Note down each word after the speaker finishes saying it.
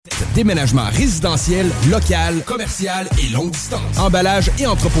Déménagement résidentiel, local, commercial et longue distance. Emballage et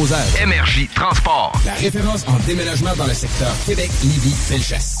entreposage. Énergie Transport. La référence en déménagement dans le secteur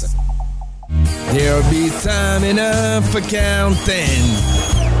Québec-Lévis-Felchasse. There'll be time enough for counting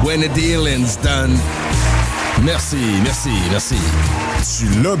when the dealing's done. Merci. Tu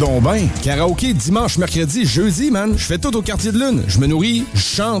l'as donc ben. Karaoké dimanche, mercredi, jeudi, man. Je fais tout au Quartier de Lune. Je me nourris, je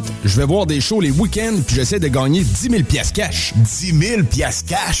chante, je vais voir des shows les week-ends, puis j'essaie de gagner 10 000 piastres cash. 10 000 piastres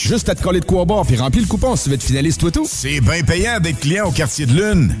cash? Juste à te coller de quoi boire, puis remplis le coupon si tu veux être finaliste, toi tout. C'est bien payant d'être client au Quartier de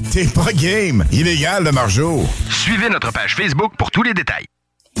Lune. T'es pas game. Illégal, le margeau. Suivez notre page Facebook pour tous les détails.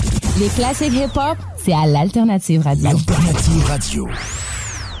 Les classiques hip-hop, c'est à l'Alternative Radio. L'Alternative Radio.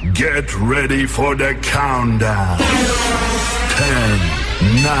 Get ready for the countdown.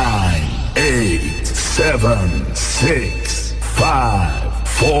 10, 9, 8, 7, 6, 5,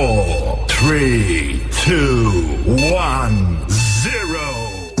 4, 3, 2, 1, 0.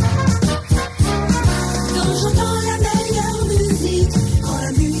 Quand j'entends la meilleure musique, quand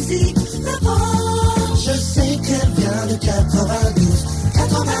la musique me prend, je sais qu'elle vient de 92.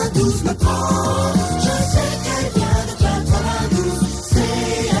 92 me prend. Je sais qu'elle vient de 92.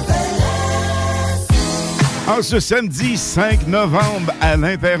 En ce samedi 5 novembre,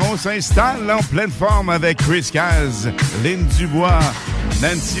 Alain Perron s'installe en pleine forme avec Chris Caz, Lynn Dubois,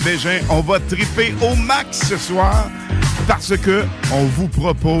 Nancy Bégin. On va triper au max ce soir parce que on vous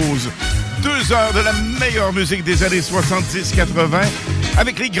propose 2 heures de la meilleure musique des années 70-80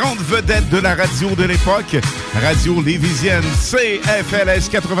 avec les grandes vedettes de la radio de l'époque. Radio lévisienne CFLS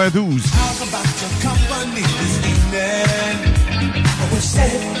 92.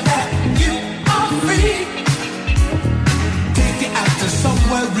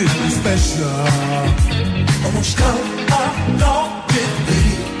 Somewhere really special. Won't you come along with me?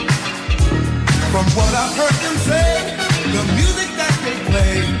 From what I've heard them say, the music that they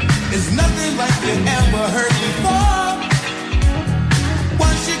play is nothing like you ever heard before.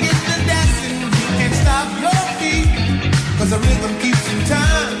 Once you get to dancing, you can't stop your feet, 'cause the rhythm keeps in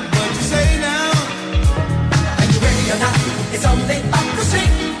time. What you say now? Are you ready or not? It's only up the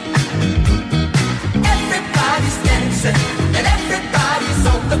street. Everybody's dancing and everybody's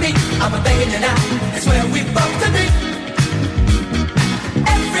on the beat. I'm a begging you now, it's where we both to be.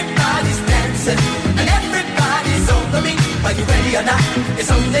 Everybody's dancing and everybody's on the beat. Are you ready or not? It's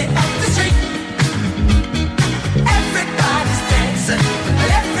only up the street. Everybody's dancing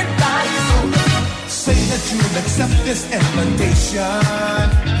and everybody's on the beat. Say that you'll accept this invitation.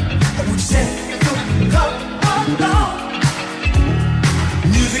 And we say, come along.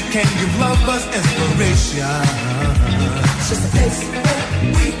 Music can give lovers inspiration. It's just a place where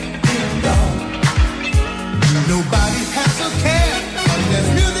we belong. Nobody has a care, but there's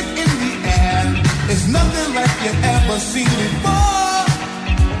music in the air. It's nothing like you've ever seen before.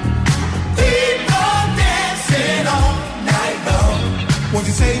 People dancing all night long. Won't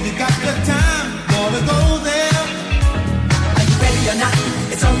you say you got the time? Gonna go there. Are you ready or not?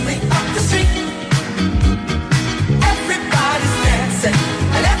 It's only up the street. Everybody's dancing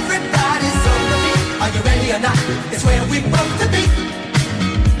and everybody's on the beat. Are you ready or not? It's where we both to be.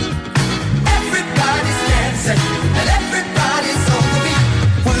 Everybody's dancing and everybody's on the beat.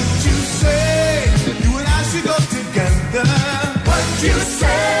 What you say? You and I should go together. What you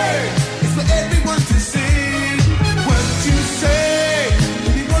say? It's for everyone to see. What you say?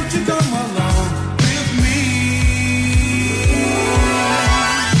 Baby, won't you come along with me?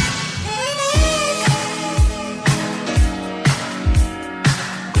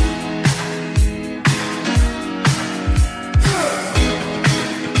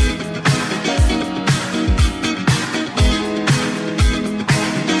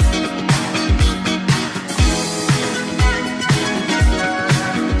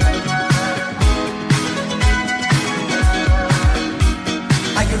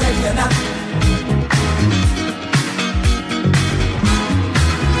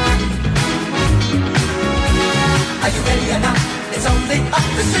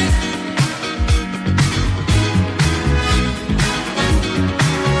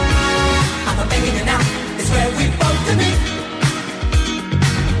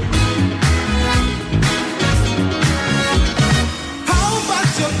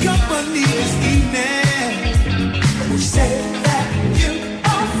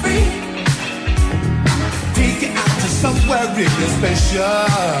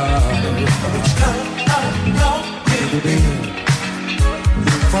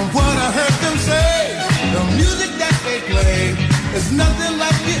 From what I heard them say, the music that they play is nothing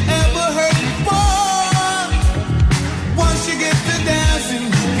like you ever heard before. Once you get to dancing,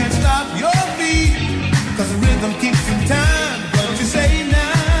 you can't stop your feet, 'cause the rhythm keeps in time. What you say now?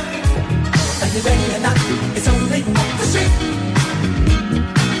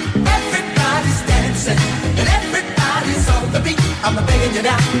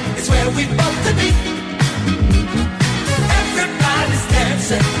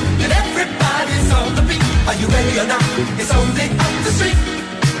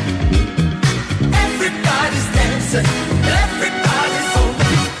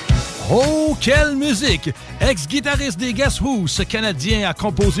 Quelle musique! Ex-guitariste des Guess Who, ce Canadien a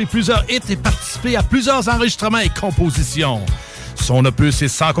composé plusieurs hits et participé à plusieurs enregistrements et compositions. Son opus est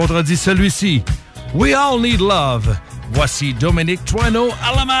sans contredit celui-ci. We All Need Love. Voici Dominique Troineau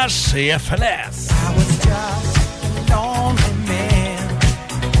à la marche CFLS. I was just a lonely man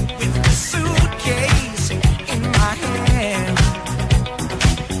with a suitcase in my hand.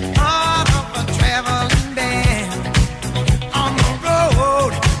 Part of a traveling band on the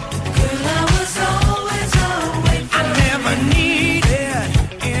road. Girl, I was always away from I never needed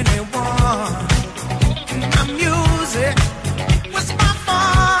anyone. And my music was my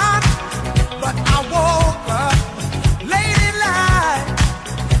fun, but I woke up late in life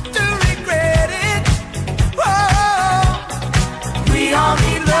to regret it. Oh, we all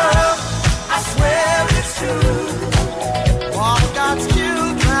need love, I swear it's true. All God's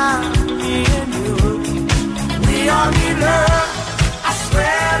children, me and you. We all need love, I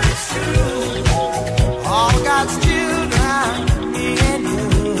swear it's true. All God's children, me and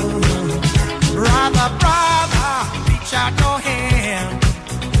you. Brother, brother, reach out your hand.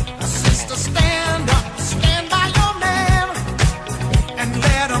 Sister, stand up, stand by your man, and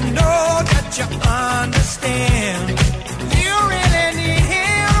let him know that you understand. You really need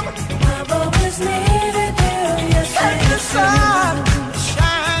him. I've always needed you. Yes, let the sun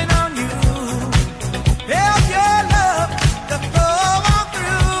shine on you. Help your love to flow on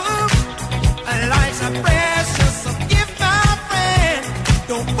through. Life's a precious gift, my friend.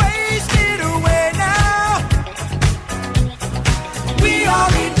 Don't waste it away now. We all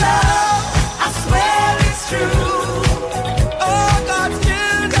need love, I swear it's true. Oh, God's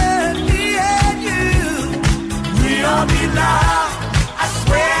children, me and you. We all need love, I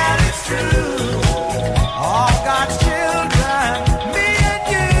swear it's true. All God's children, me and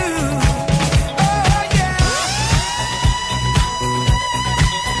you. Oh, yeah.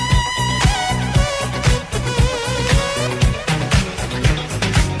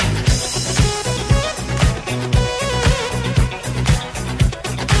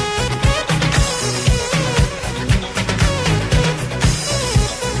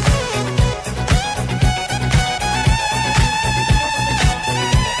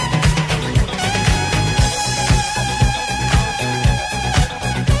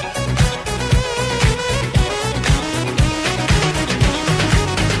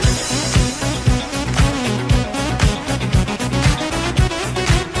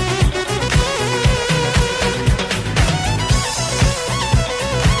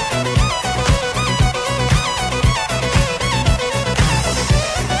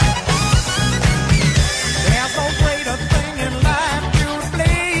 There's no greater thing in life to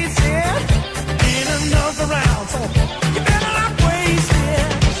replace it. Ain't enough around, so you better not waste it.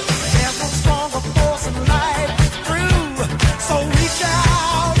 There's no stronger force in life that's true, so reach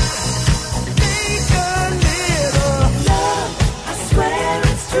out, take a little love. I swear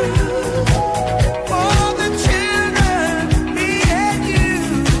it's true. For the children, me and you.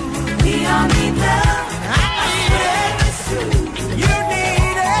 We all need love. I swear it's true. You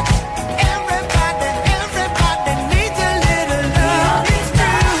need it. Everybody needs a little love. It's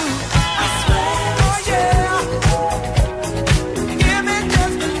true. I swear. Oh yeah. Give me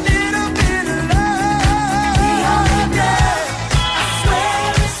just a little bit of love. We all need love. I swear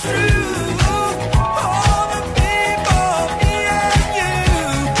it's true. All the people, me and you.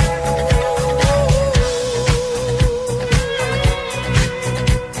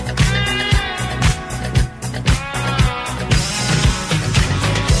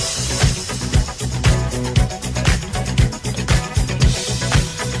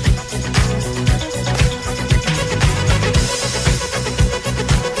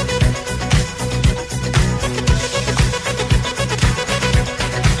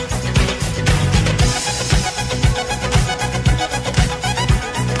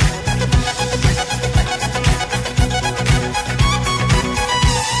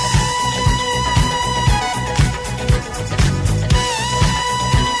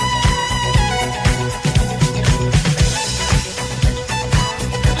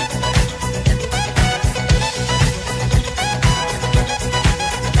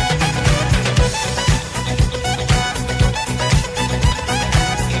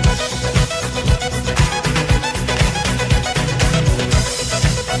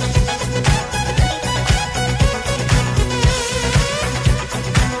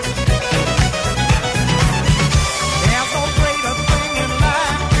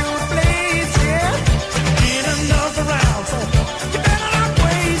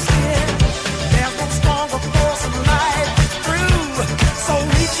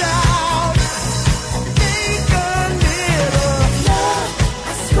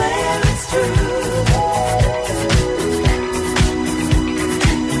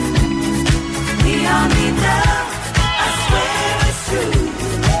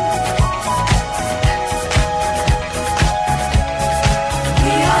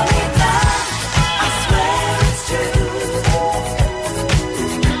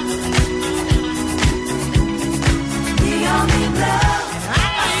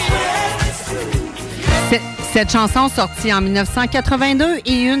 Cette chanson, sortie en 1982,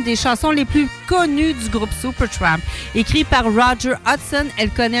 est une des chansons les plus connues du groupe Supertramp. Écrite par Roger Hodgson, elle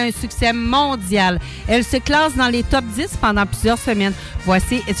connaît un succès mondial. Elle se classe dans les top 10 pendant plusieurs semaines.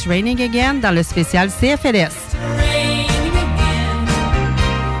 Voici It's Raining Again dans le spécial CFLS.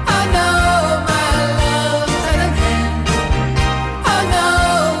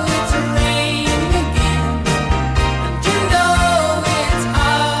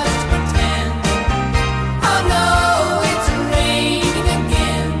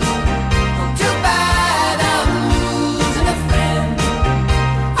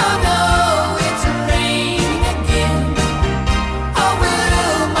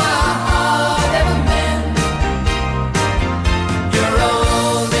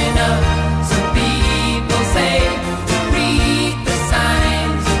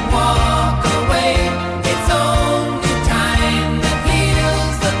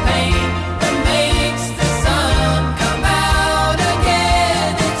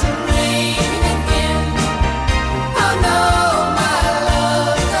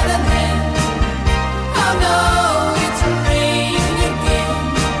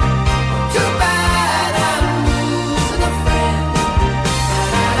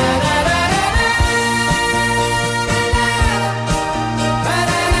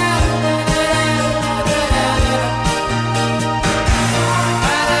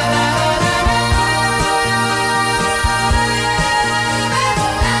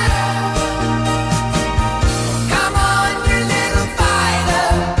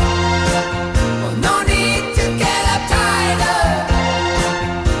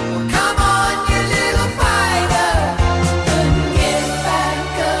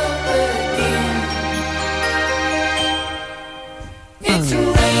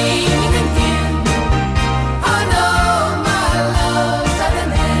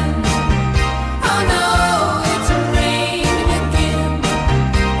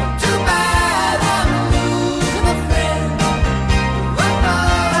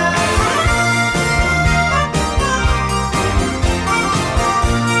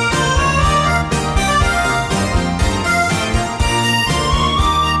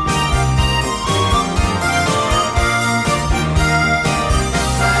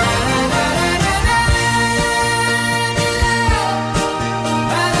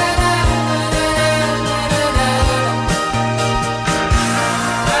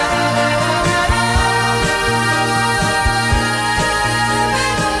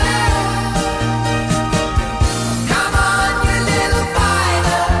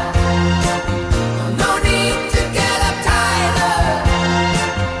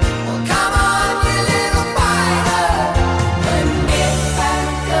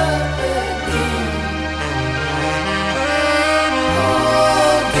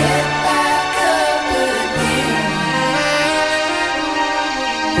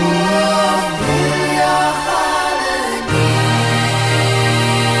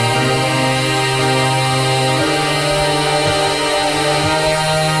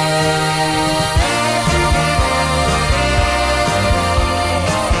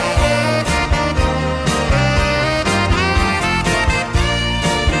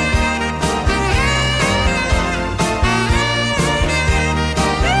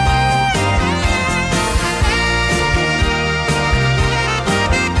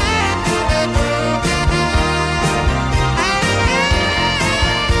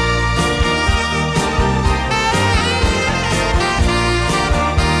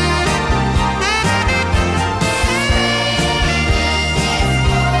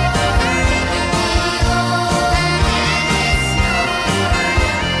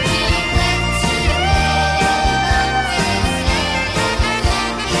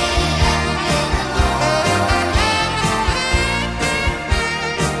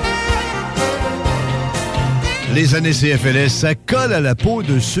 Les années CFLS, ça colle à la peau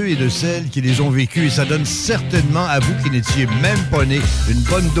de ceux et de celles qui les ont vécues et ça donne certainement à vous qui n'étiez même pas nés une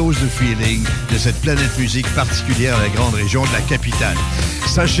bonne dose de feeling de cette planète musique particulière à la grande région de la capitale.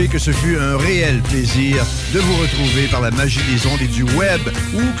 Sachez que ce fut un réel plaisir de vous retrouver par la magie des ondes et du web.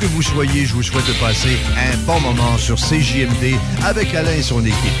 Où que vous soyez, je vous souhaite de passer un bon moment sur CJMD avec Alain et son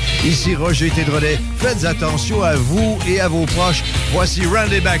équipe. Ici Roger Tédrolet. Faites attention à vous et à vos proches. Voici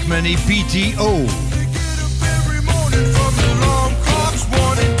Randy Bachman et PTO.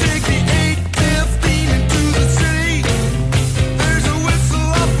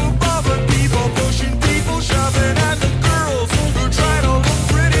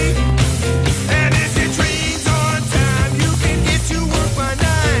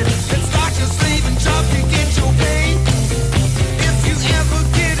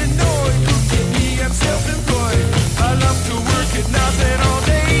 Self-employed.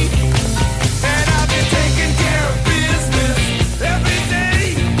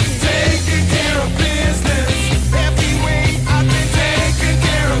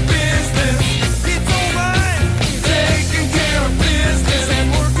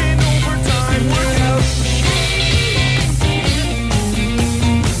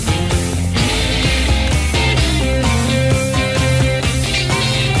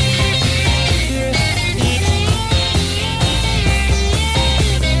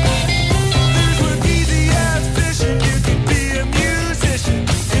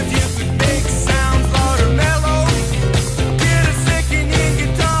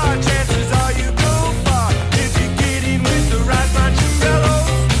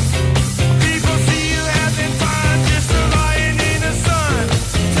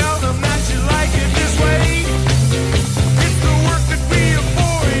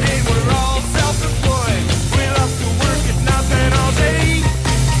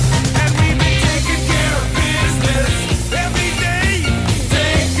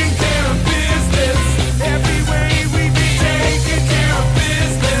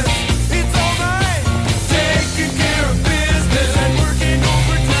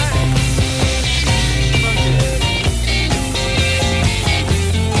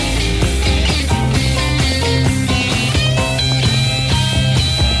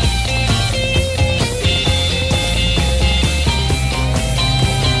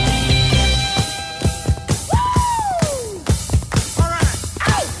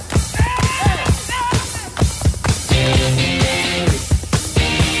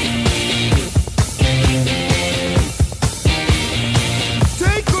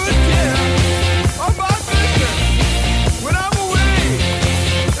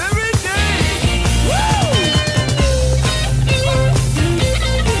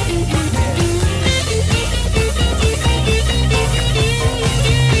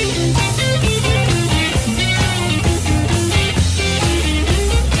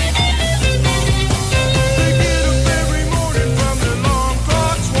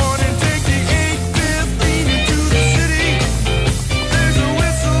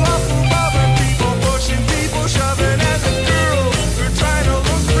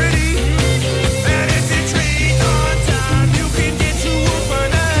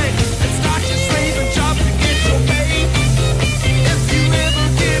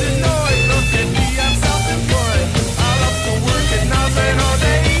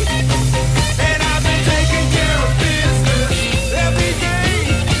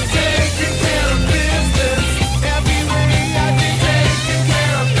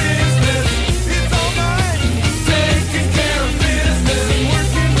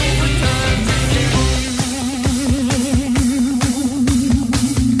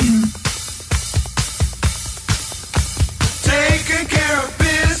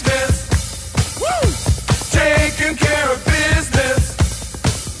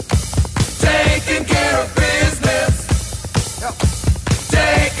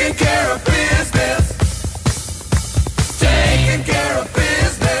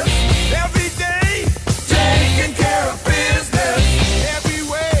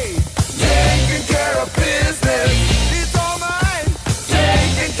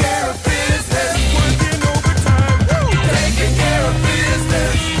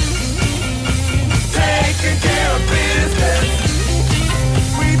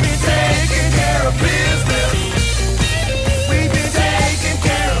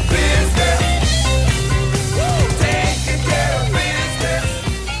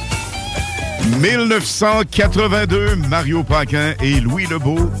 1982, Mario Paquin et Louis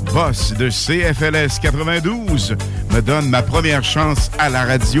Lebeau, boss de CFLS 92, me donnent ma première chance à la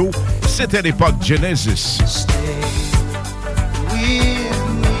radio. C'était l'époque Genesis. Stay with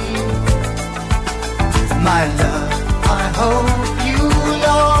me, my love. I hope you'll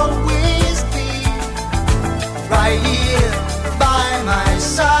always be right here by my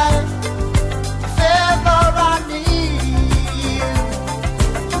side. If ever I need you,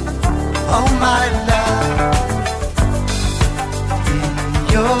 oh my love, in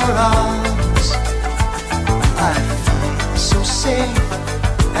your arms I feel so safe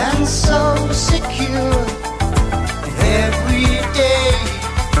and so secure. Every day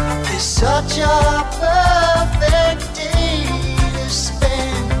is such a perfect day to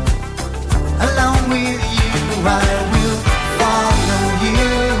spend along with you. I will follow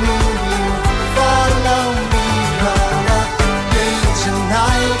you, follow me all the days and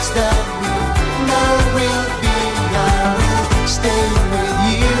nights that we know will be. I will stay with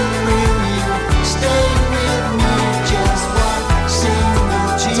you, stay with me, just one single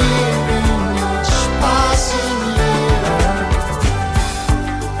tear in each passing year.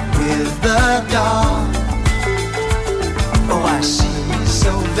 With the dawn, oh, I see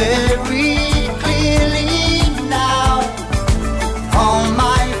so very clearly now. All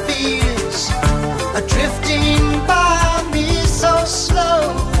my fears are drifting by me so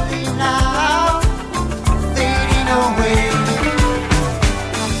slowly now, fading away.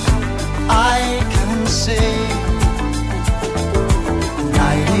 I can say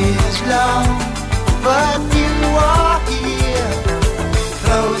night is long, but you are here,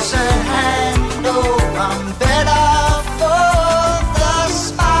 close at hand. Oh, I'm better for the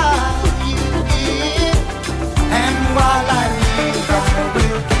smile you give. And while I live, I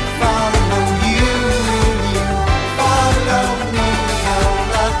will follow you, follow me all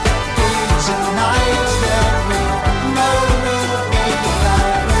the days and nights that we know will be. I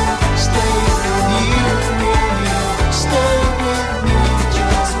will stay with you, stay with me,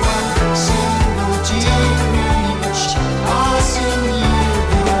 just one single tear each passing year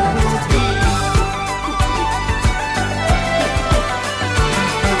there will be.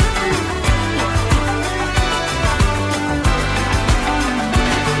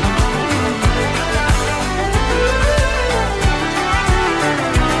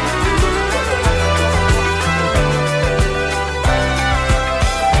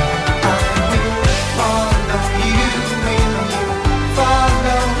 Follow you,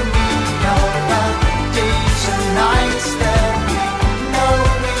 follow me all the days and nights that we know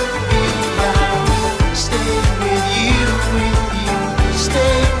will be. I will stay with you,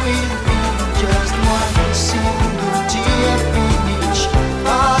 stay with me, just one single tear in each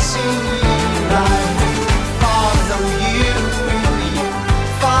passing year. I will follow you,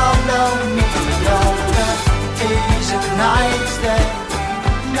 follow me all the days and nights that we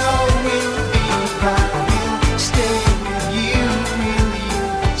know will be. I will stay with you,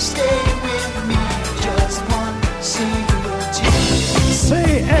 stay with me, just one single tear.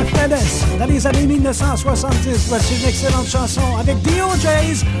 CFLS, dans les années 1970, voici une excellente chanson avec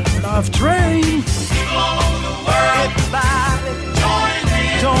DOJ's Love Train.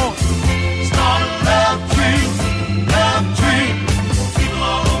 Start a love train, love train. People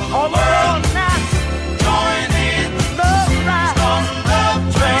all over the world now, join in the love ride. Start a love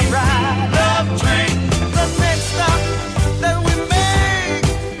train, love train. The next stop that we make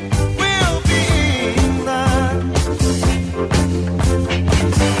will be England.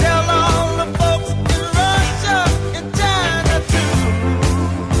 Tell all the folks in Russia and China too.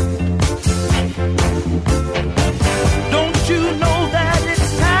 Don't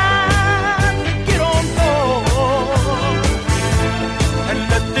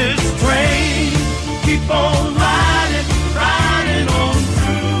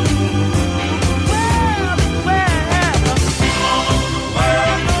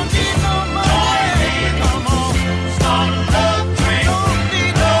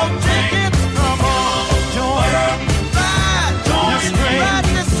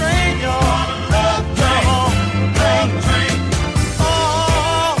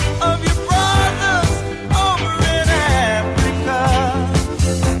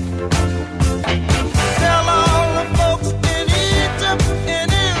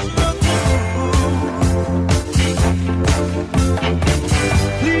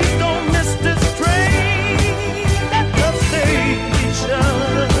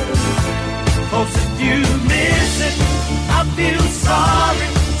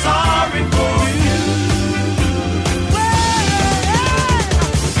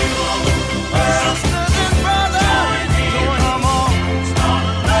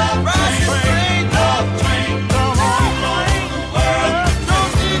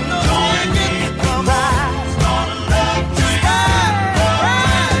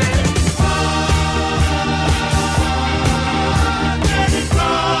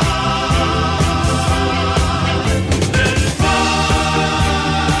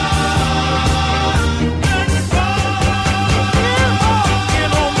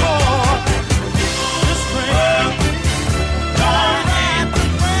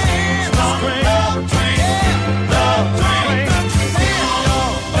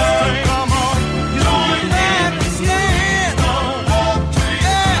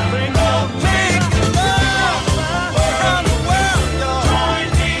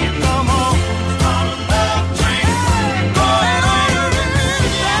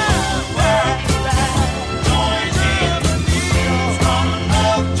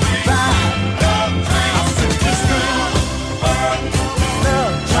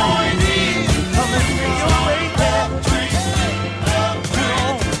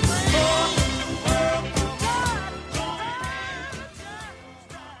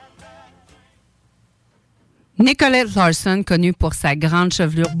Nicolette Larson, connue pour sa grande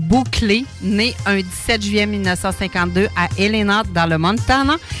chevelure bouclée, née un 17 juillet 1952 à Helena, dans le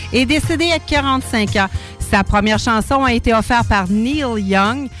Montana, est décédée à 45 ans. Sa première chanson a été offerte par Neil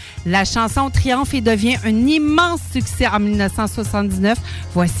Young. La chanson triomphe et devient un immense succès en 1979.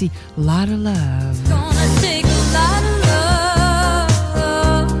 Voici Lot of Love.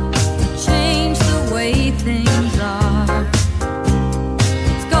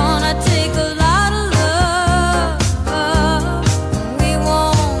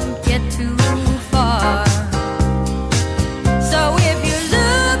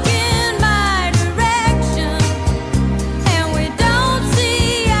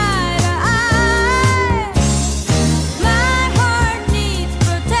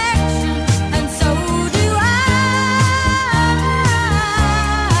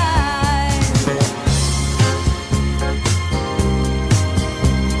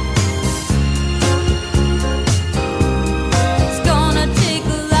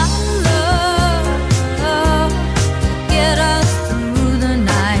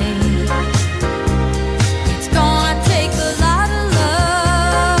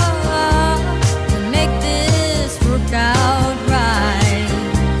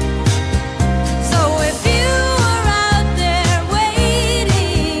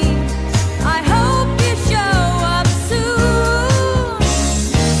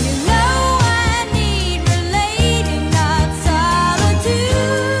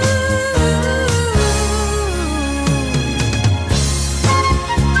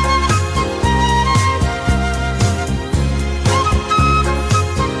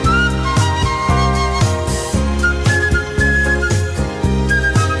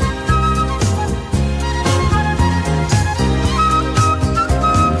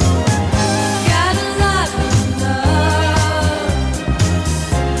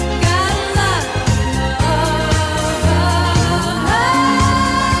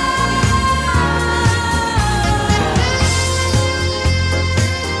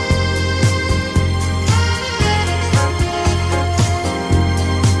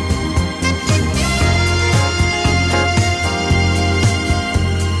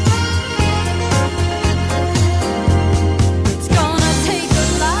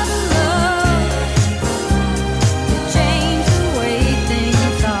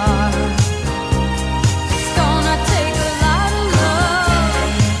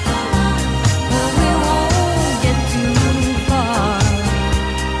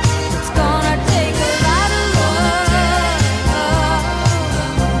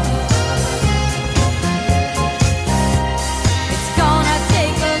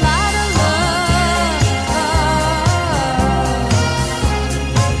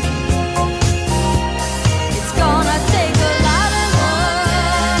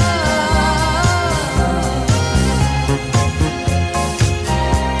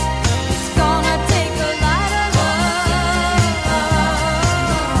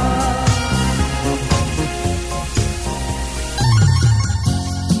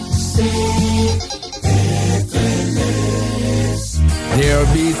 There'll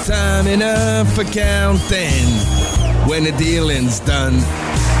be time enough for counting when the dealing's done.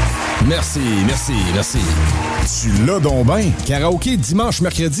 Merci, merci, merci. Tu l'as donc ben. Karaoké dimanche,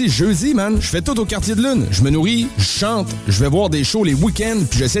 mercredi, jeudi, man. Je fais tout au Quartier de Lune. Je me nourris, je chante, je vais voir des shows les week-ends,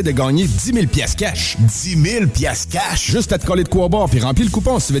 puis j'essaie de gagner 10 000 piastres cash. 10 000 piastres cash? Juste à te coller de quoi boire, puis remplis le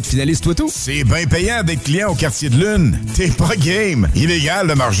coupon si tu veux être finaliste, toi tout. C'est bien payant d'être client au Quartier de Lune. T'es pas game. Illégal,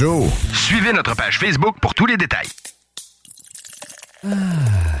 le margeau. Suivez notre page Facebook pour tous les détails.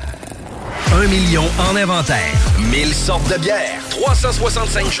 1 million en inventaire. 1000 sortes de bières.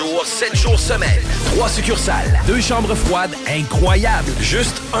 365 jours, 7 jours semaine. 3 succursales. 2 chambres froides incroyables.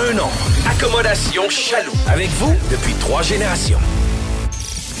 Juste un nom. Accommodation Chaloux. Avec vous depuis 3 générations.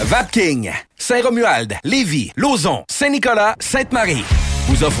 Vapking. Saint-Romuald. Lévis. Lauson. Saint-Nicolas. Sainte-Marie.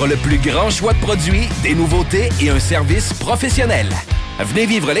 Vous offre le plus grand choix de produits, des nouveautés et un service professionnel. Venez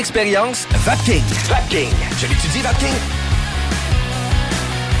vivre l'expérience Vapking. Vapking. Je l'étudie, Vapking.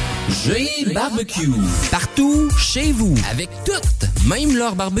 G-Barbecue. Partout, chez vous, avec tout, même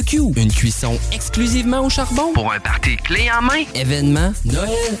leur barbecue. Une cuisson exclusivement au charbon. Pour un party clé en main. Événement,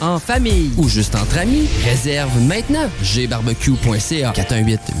 Noël, en famille ou juste entre amis. Réserve maintenant. gbarbecue.ca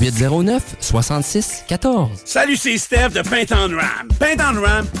 418-809-6614. Salut, c'est Steph de Paint on Ram. Paint on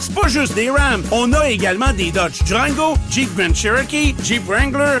Ram, c'est pas juste des Rams. On a également des Dodge Durango, Jeep Grand Cherokee, Jeep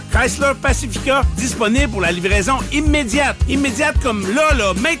Wrangler, Chrysler Pacifica, disponibles pour la livraison immédiate. Immédiate comme là,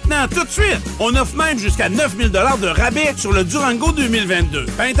 maintenant. maintenant, tout de suite. On offre même jusqu'à 9 000 $ de rabais sur le Durango 2022.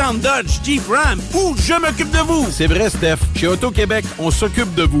 Pintante Dodge, Jeep Ram ou je m'occupe de vous. C'est vrai, Steph. Chez Auto-Québec, on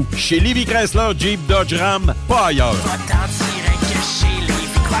s'occupe de vous. Chez Lévi Chrysler, Jeep, Dodge, Ram, pas ailleurs.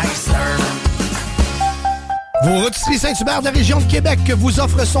 Vos rôtisseries Saint-Hubert de la région de Québec vous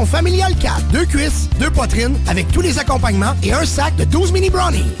offrent son familial 4, 2 cuisses, 2 poitrines, avec tous les accompagnements et un sac de 12 mini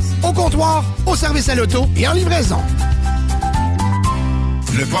brownies. Au comptoir, au service à l'auto et en livraison.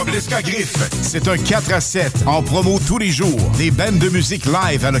 Le Pub l'Escagriffe, c'est un 4 à 7 en promo tous les jours. Des bandes de musique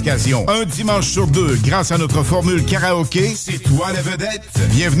live à l'occasion. Un dimanche sur 2, grâce à notre formule karaoké, c'est toi la vedette.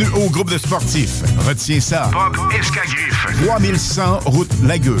 Bienvenue au groupe de sportifs. Retiens ça. Pub Escagriffe. 3100 route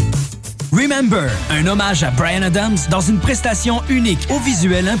Lagueux. Remember, un hommage à Bryan Adams dans une prestation unique au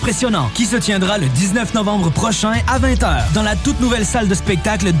visuel impressionnant qui se tiendra le 19 novembre prochain à 20h dans la toute nouvelle salle de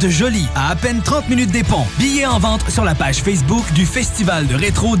spectacle de Joly, à peine 30 minutes des Ponts. Billets en vente sur la page Facebook du Festival de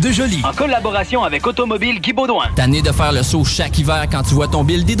rétro de Joly. En collaboration avec Automobile Guy Baudouin. Tanné de faire le saut chaque hiver quand tu vois ton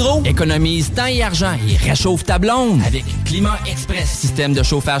bill d'hydro? Économise temps et argent et réchauffe ta blonde avec Climat Express. Système de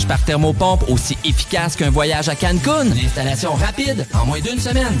chauffage par thermopompe aussi efficace qu'un voyage à Cancun. Une installation rapide en moins d'1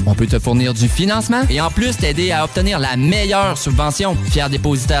 semaine. On peut te fournir du financement et en plus t'aider à obtenir la meilleure subvention. Fier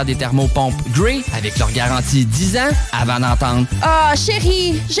dépositaire des thermopompes Grey avec leur garantie 10 ans avant d'entendre « Ah,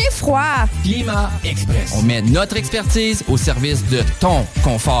 chérie, j'ai froid! » Climat Express. On met notre expertise au service de ton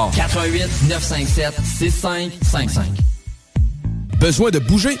confort. 88 957 6555. Besoin de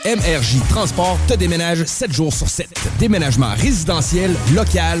bouger? MRJ Transport te déménage 7 jours sur 7. Déménagement résidentiel,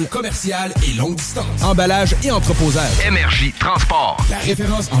 local, commercial et longue distance. Emballage et entreposage. MRJ Transport. La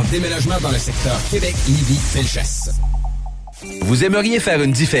référence en déménagement dans le secteur Québec, Lévis, Bellechasse. Vous aimeriez faire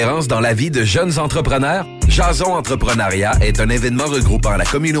une différence dans la vie de jeunes entrepreneurs? Jason Entrepreneuriat est un événement regroupant la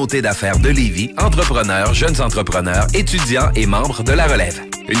communauté d'affaires de Lévis, entrepreneurs, jeunes entrepreneurs, étudiants et membres de la relève.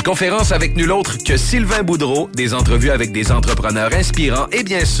 Une conférence avec nul autre que Sylvain Boudreau, des entrevues avec des entrepreneurs inspirants et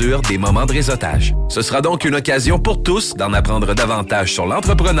bien sûr, des moments de réseautage. Ce sera donc une occasion pour tous d'en apprendre davantage sur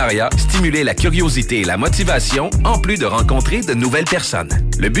l'entrepreneuriat, stimuler la curiosité et la motivation, en plus de rencontrer de nouvelles personnes.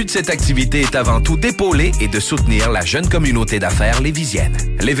 Le but de cette activité est avant tout d'épauler et de soutenir la jeune communauté d'affaires lévisienne.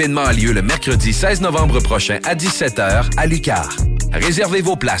 L'événement a lieu le mercredi 16 novembre prochain à 17h à Lucar. Réservez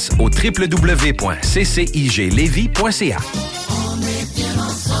vos places au www.cciglevy.ca.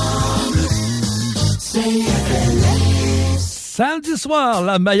 Samedi soir,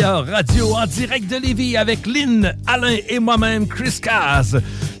 la meilleure radio en direct de Lévis avec Lynn, Alain et moi-même, Chris Caz.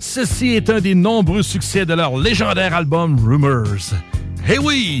 Ceci est un des nombreux succès de leur légendaire album Rumors. Eh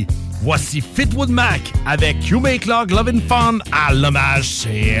oui, voici Fleetwood Mac avec You Make Love Lovin' Fun à l'hommage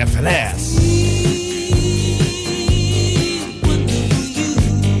CFLS.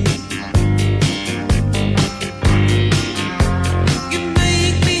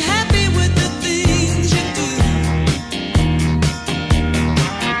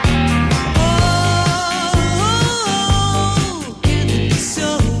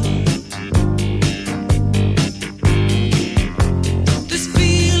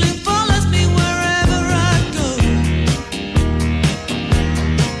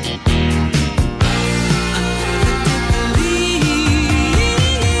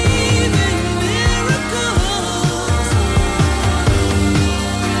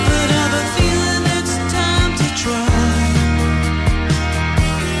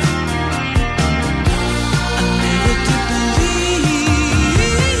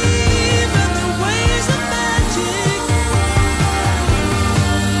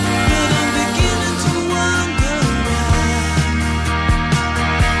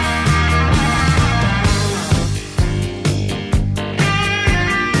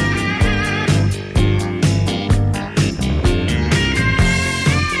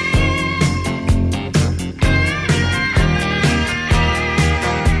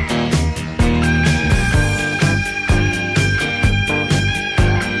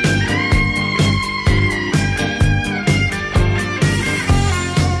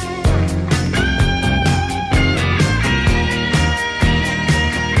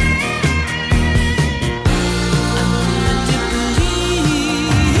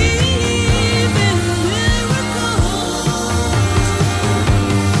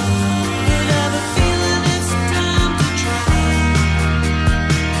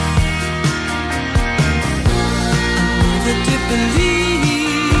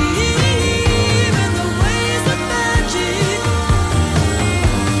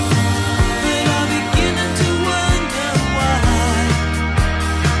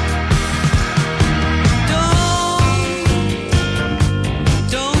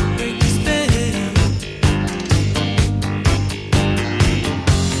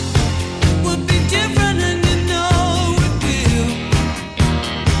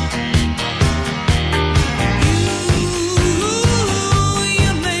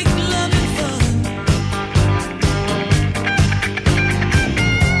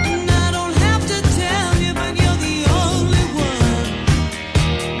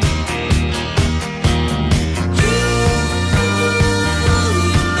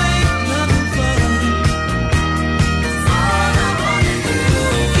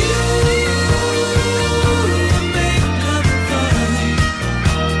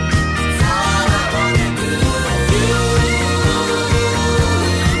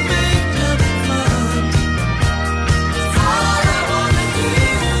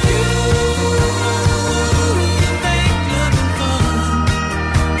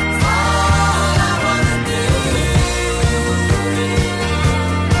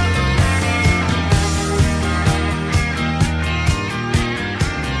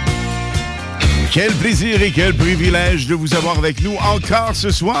 Quel plaisir et quel privilège de vous avoir avec nous encore ce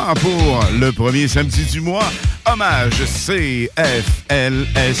soir pour le premier samedi du mois. Hommage CFLS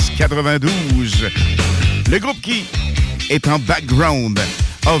 92. Le groupe qui est en background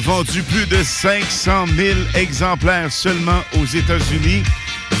a vendu plus de 500 000 exemplaires seulement aux États-Unis.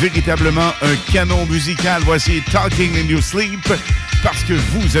 Véritablement un canon musical. Voici Talking in Your Sleep parce que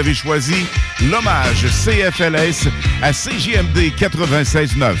vous avez choisi l'hommage CFLS à CJMD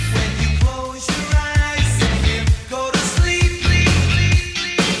 96.9.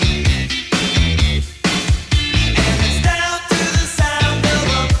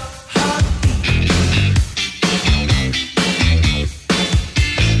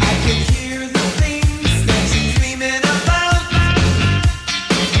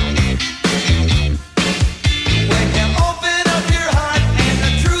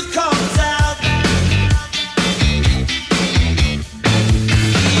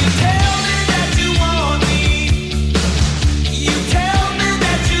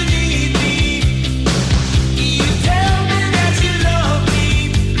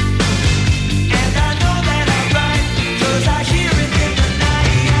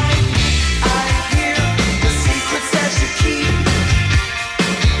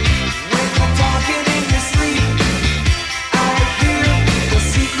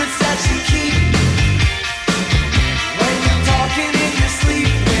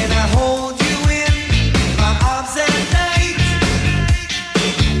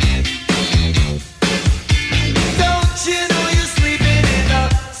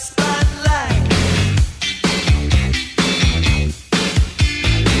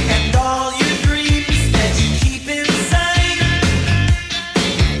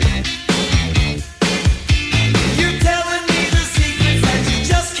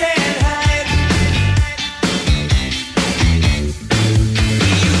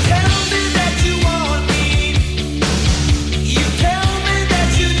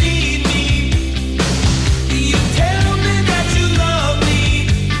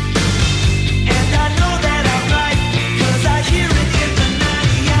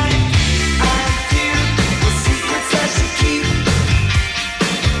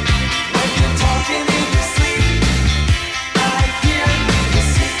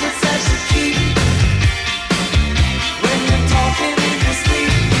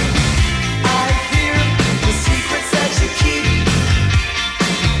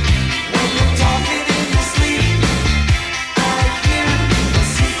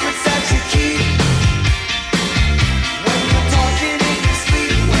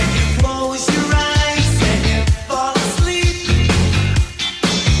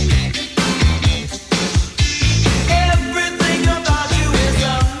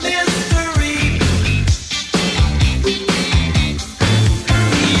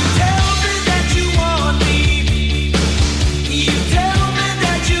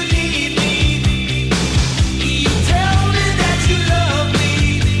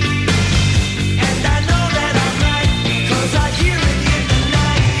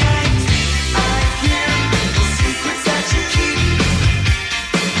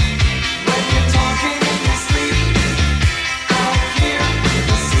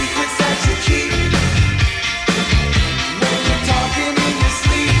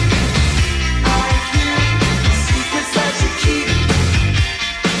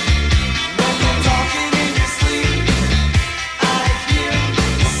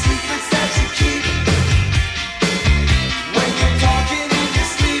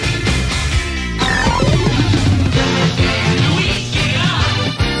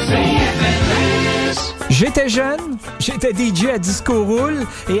 J'étais jeune, j'étais DJ à Disco Roule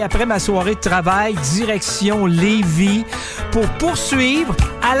et après ma soirée de travail, direction Lévis pour poursuivre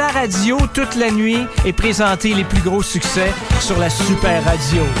à la radio toute la nuit et présenter les plus gros succès sur la super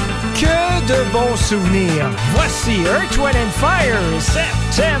radio. Que de bons souvenirs. Voici Earth, Wind & Fire,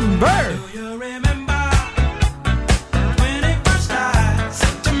 September.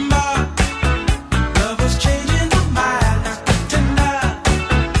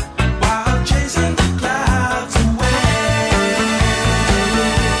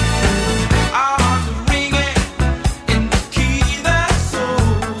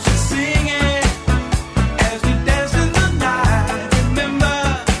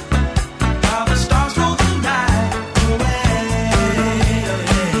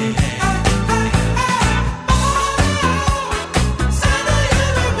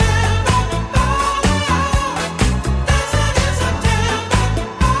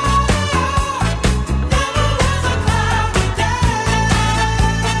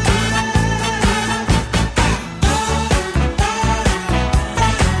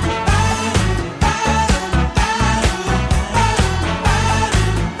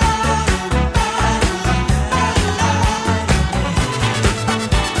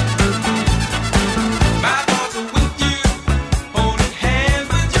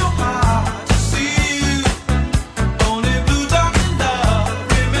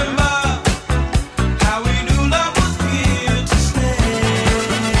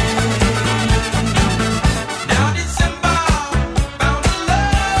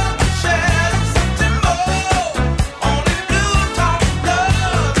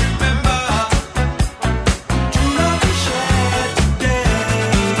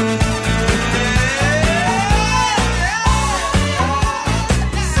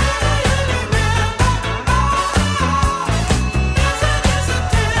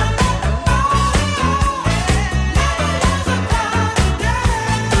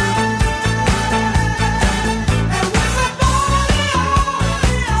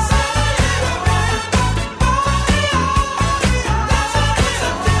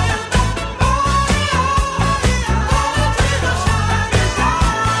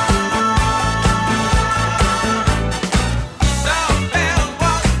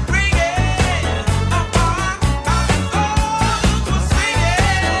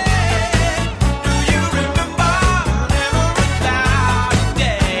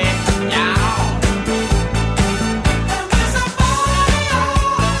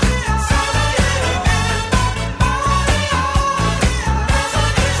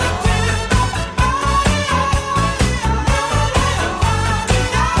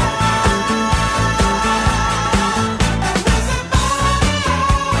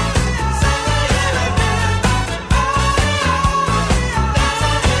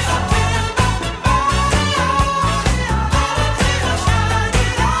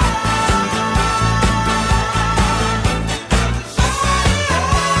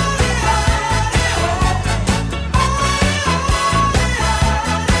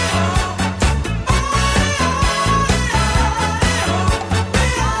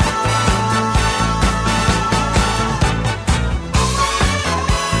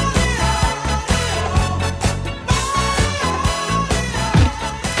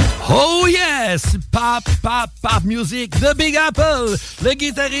 Oh yes! Pop, pop, pop music de Big Apple, le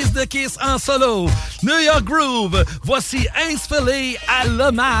guitariste de Kiss en solo. New York Groove, voici Inspelé à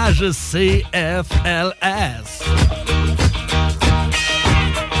l'hommage CFLS.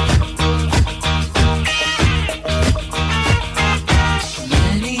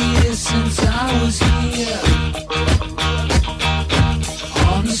 Many years since I was here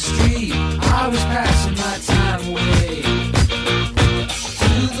on the street, I was passing my time away.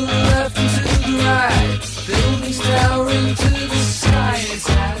 To the left and to the right, buildings towering to the sky. It's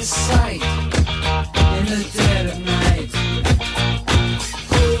out of sight in the dead of night.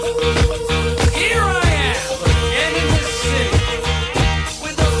 Here I am, again in the city,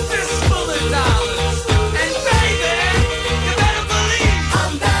 with a fistful of dollars. And baby, you better believe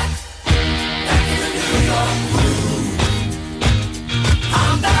I'm back in the New York groove.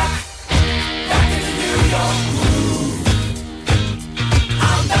 I'm back in the New York groove.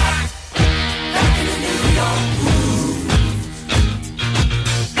 I'm back in the New York groove.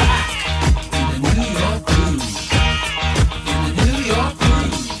 Back in the New York groove. In the New York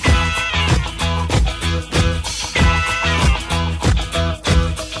groove.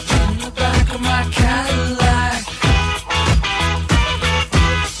 In the back of my Cadillac,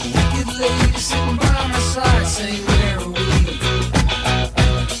 a wicked lady sitting by my side saying, where are we?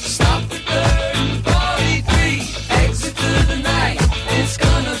 Stop at 43, exit to the night. It's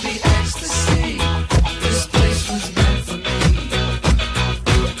gonna be ecstasy. This place was meant for me.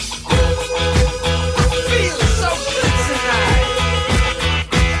 I feel so good tonight.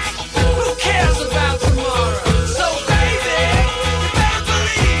 Who cares about tomorrow? So baby, you better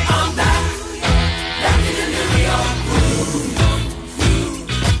believe I'm back in the New York groove.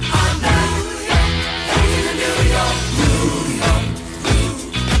 I'm back in the New York groove.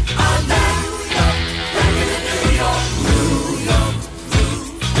 I'm back in the New York groove.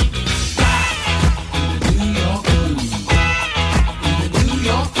 Back in the New York groove. In the New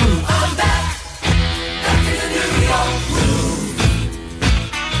York groove. I'm back in the New York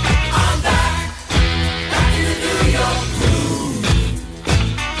groove. I'm back in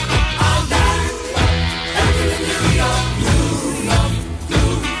the New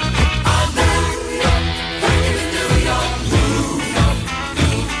York groove. I'm back in the New York groove. I'm back in the New York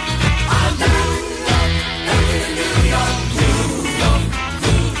groove.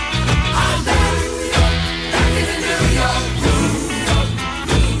 I'm back in the New York groove.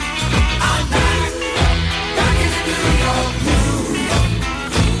 I'm back in the New York groove.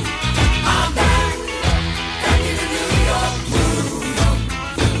 I'm back in the New York groove. I'm back in the New York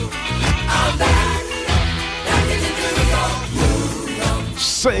groove. I'm back in the New York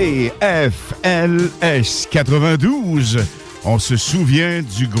CFLS 92. On se souvient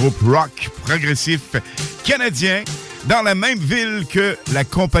du groupe rock progressif canadien dans la même ville que la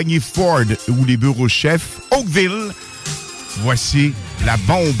compagnie Ford ou les bureaux chefs, Oakville. Voici la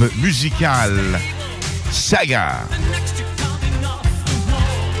bombe musicale Saga.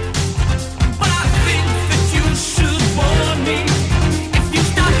 You should warn me if you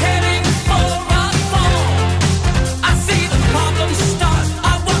start heading for a fall. I see the problems start, I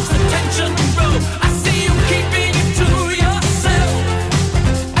watch the tension grow. I see you keeping it to yourself,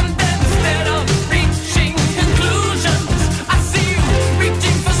 and then instead of reaching conclusions, I see you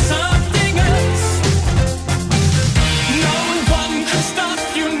reaching for something else. No one can stop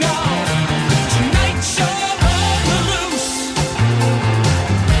you now. Tonight you're on the loose.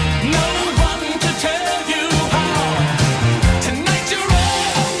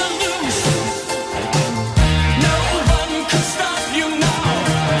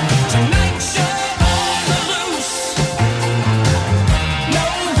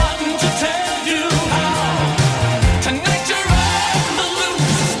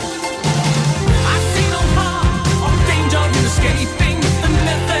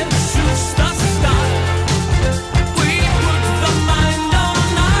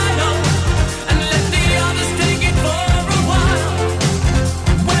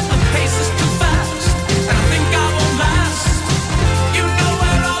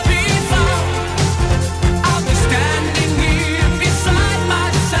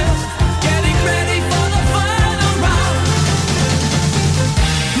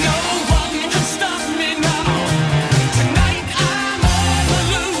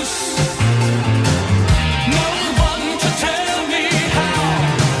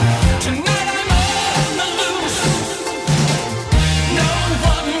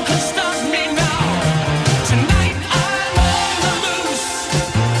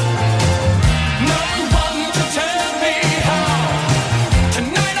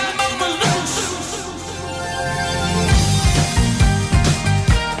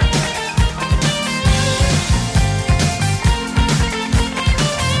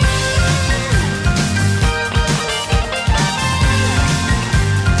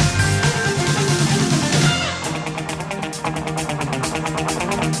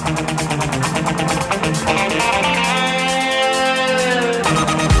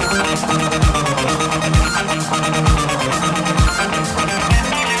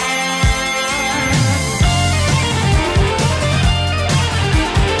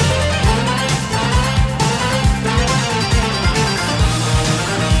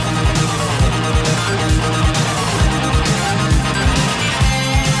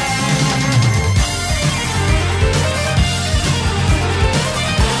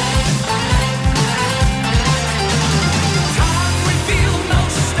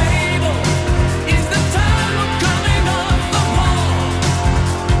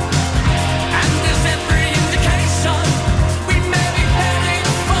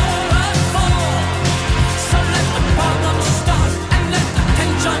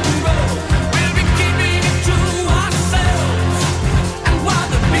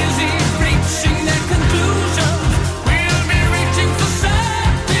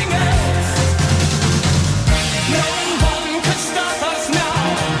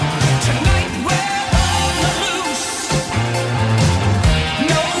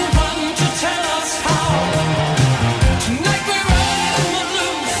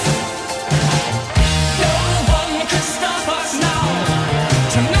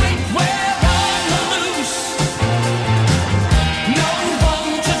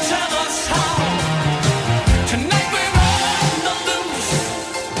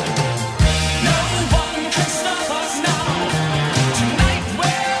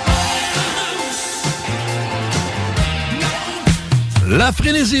 La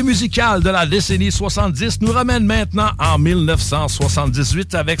frénésie musicale de la décennie 70 nous ramène maintenant en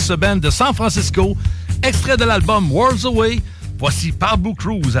 1978 avec ce band de San Francisco, extrait de l'album Worlds Away. Voici Pablo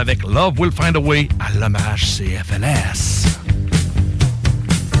Cruz avec Love Will Find a Way à l'hommage CFLS.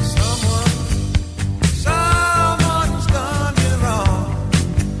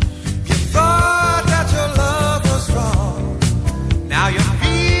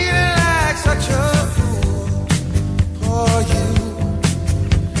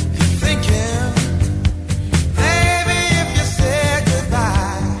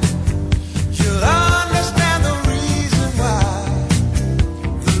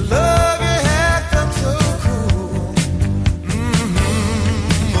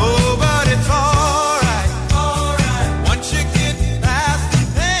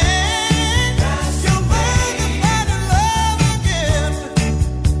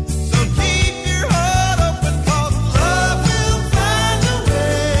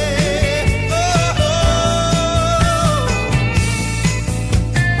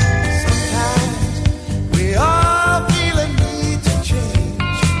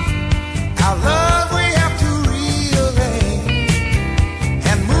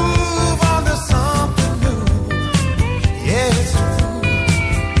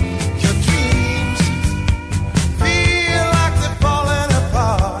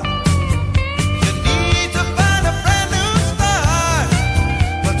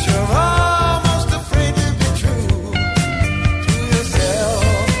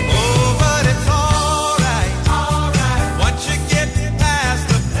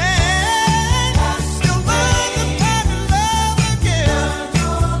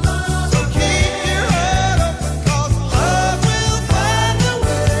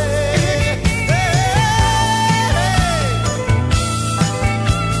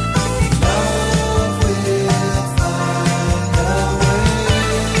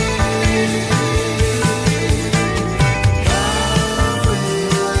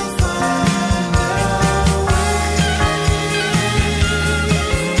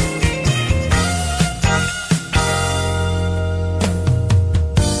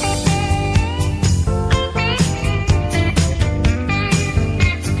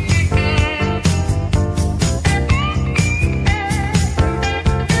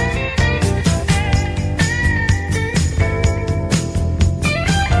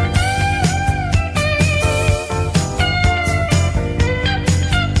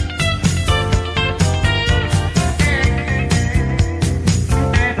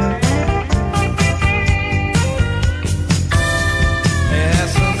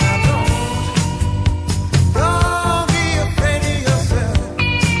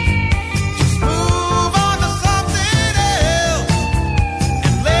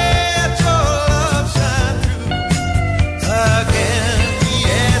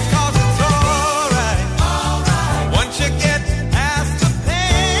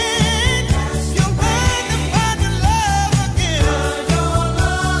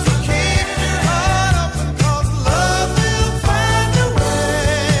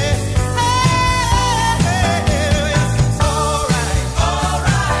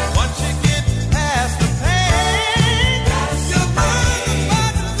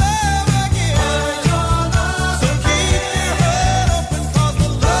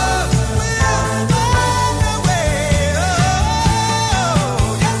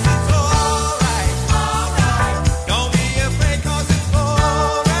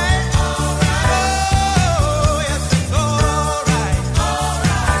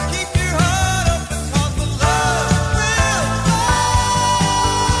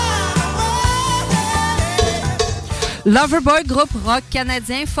 Loverboy, groupe rock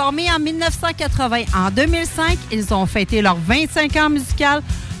canadien formé en 1980. En 2005, ils ont fêté leurs 25 ans musical.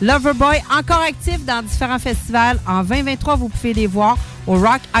 Loverboy, encore actif dans différents festivals. En 2023, vous pouvez les voir au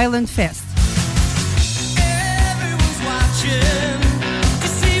Rock Island Fest.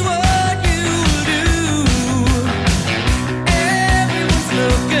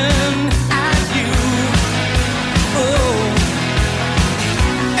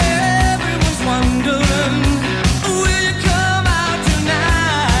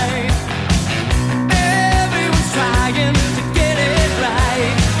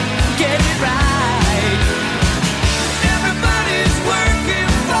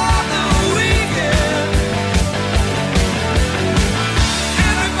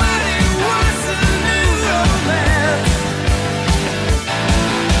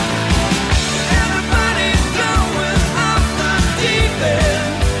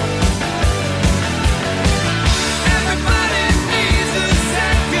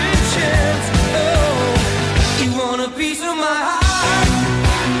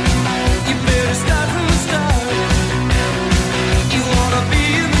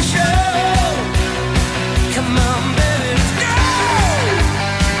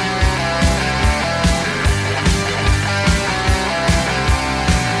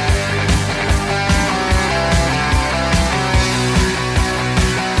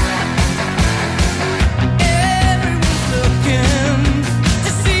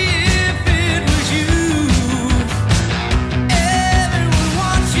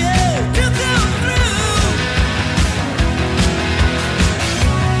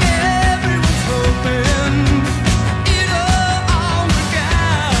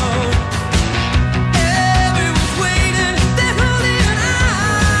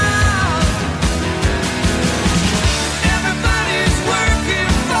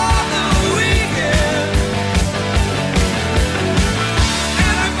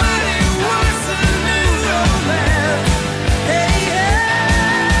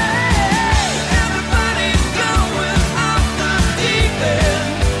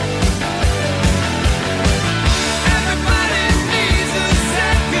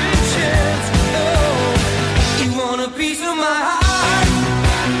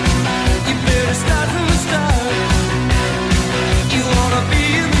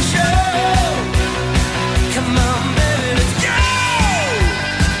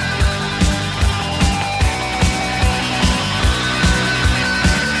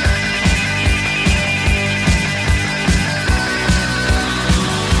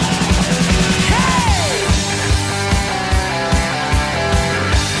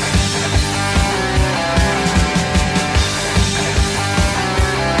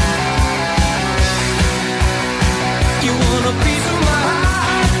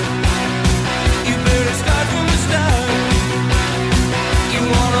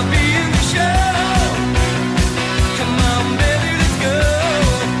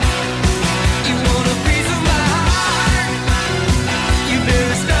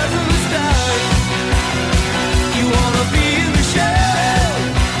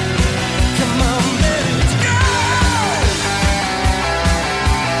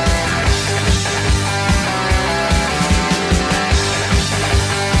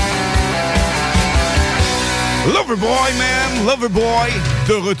 Loverboy, man, Loverboy,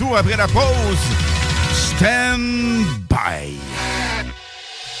 de retour après la pause. Stand by.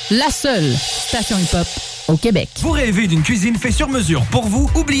 La seule station hip-hop au Québec. Vous rêvez d'une cuisine faite sur mesure pour vous?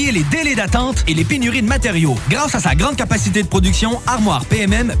 Oubliez les délais d'attente et les pénuries de matériaux. Grâce à sa grande capacité de production, Armoire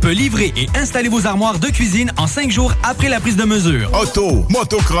PMM peut livrer et installer vos armoires de cuisine en 5 jours après la prise de mesure. Auto,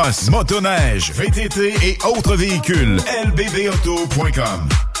 motocross, motoneige, VTT et autres véhicules. lbbauto.com.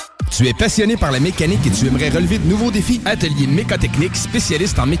 Tu es passionné par la mécanique et tu aimerais relever de nouveaux défis? Atelier Mécotechnique,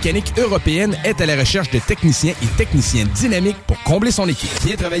 spécialiste en mécanique européenne, est à la recherche de techniciens et techniciennes dynamiques pour combler son équipe.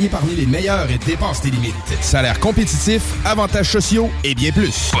 Viens travailler parmi les meilleurs et dépasse tes limites. Salaire compétitif, avantages sociaux et bien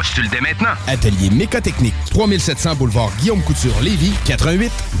plus. Postule dès maintenant. Atelier Mécotechnique, 3700 boulevard Guillaume Couture, Lévis, 88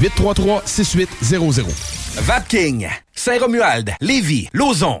 833 6800. Vapking, Saint-Romuald, Lévis,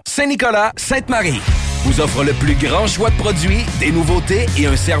 Lauson, Saint-Nicolas, Sainte-Marie vous offre le plus grand choix de produits, des nouveautés et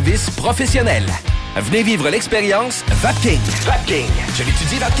un service professionnel. Venez vivre l'expérience Vapking. Vapking. Je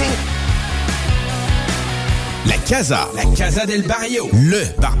l'étudie, Vapking. La Casa del Barrio, le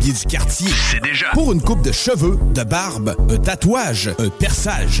barbier du quartier. C'est déjà. Pour une coupe de cheveux, de barbe, un tatouage, un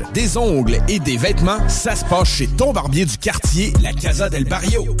perçage, des ongles et des vêtements, ça se passe chez ton barbier du quartier, la Casa del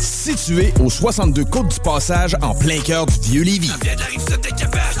Barrio. Situé au 62 Côte du Passage, en plein cœur du vieux Lévis.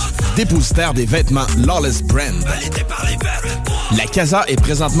 Dépositaire des vêtements Lawless Brand. La Casa est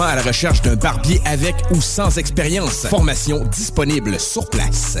présentement à la recherche d'un barbier avec ou sans expérience. Formation disponible sur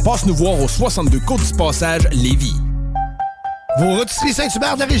place. Passe nous voir au 62 Côte du Passage, Lévis. Vos rôtisseries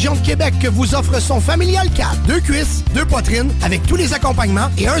Saint-Hubert de la région de Québec vous offrent son familial 4. 2 cuisses, 2 poitrines, avec tous les accompagnements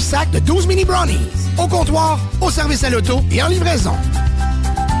et un sac de 12 mini brownies. Au comptoir, au service à l'auto et en livraison.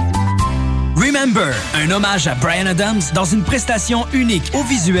 Remember, un hommage à Bryan Adams dans une prestation unique au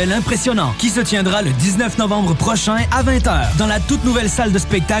visuel impressionnant qui se tiendra le 19 novembre prochain à 20h dans la toute nouvelle salle de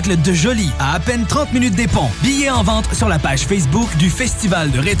spectacle de Joly, à peine 30 minutes des Ponts. Billets en vente sur la page Facebook du Festival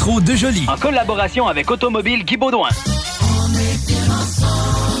de rétro de Joly. En collaboration avec Automobile Guy Baudouin. On est bien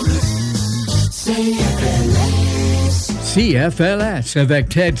ensemble. CFLS avec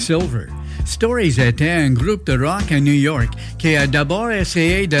Ted Silver. Stories était un groupe de rock à New York qui a d'abord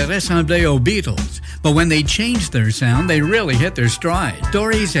essayé de ressembler aux Beatles. But when they changed their sound, they really hit their stride.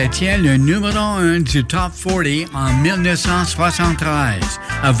 Stories tient le numéro 1 du Top 40 en 1973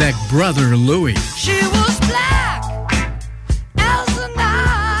 avec Brother Louie. She was black as the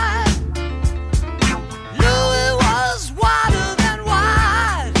night. Louis was whiter than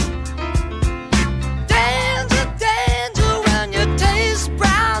white. Danger, danger when you taste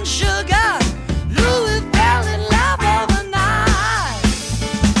brown sugar. Louis fell in love overnight.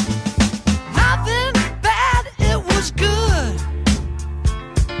 Nothing bad, it was good.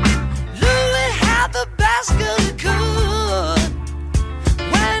 Louis had the best girl he could.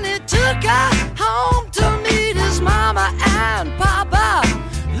 When he took her home to meet his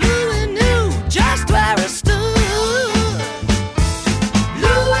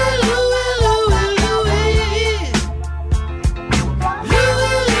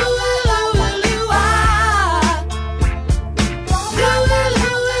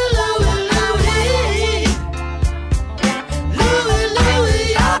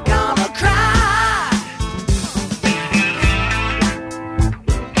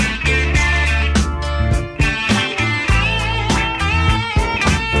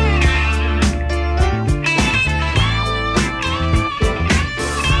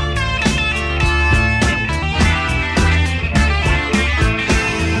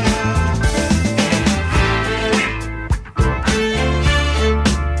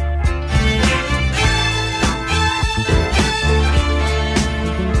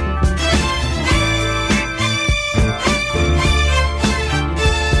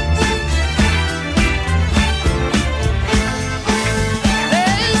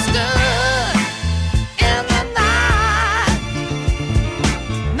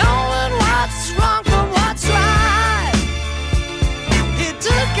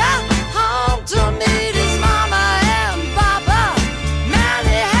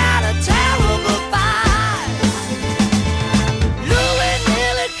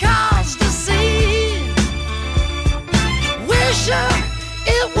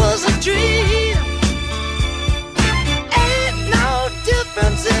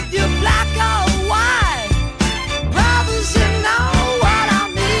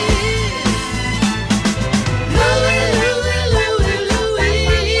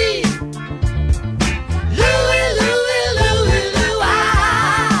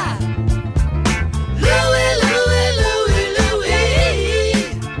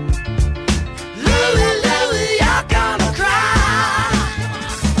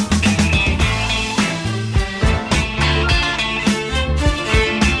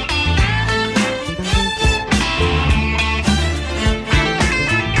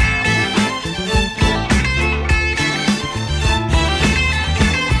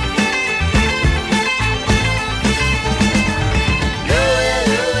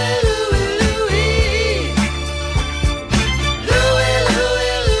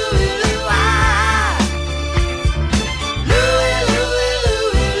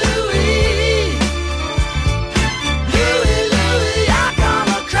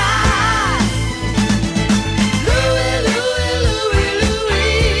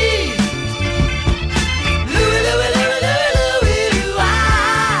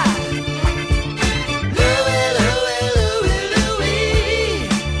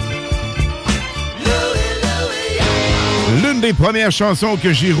des premières chansons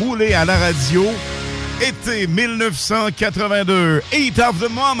que j'ai roulées à la radio. Été 1982, Heat of the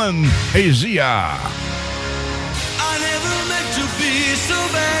Moment, et Zia. I never meant to be so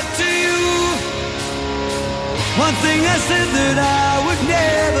bad to you. One thing I said that I would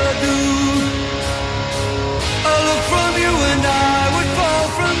never do. A look from you and I would fall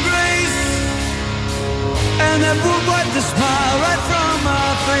from grace, and that would wipe the smile right from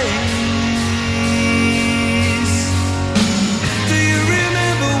my face. Do you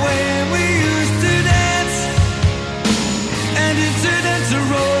remember when we used to dance, and incidents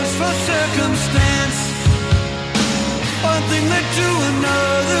arose from circumstance? One thing led to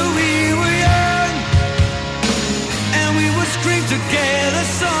another, we were young, and we would scream together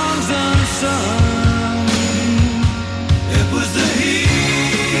songs unsung. It was the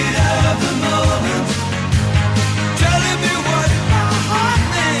heat of the moment, telling me what my heart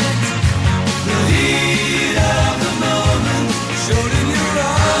meant. The heat of the moment showed in your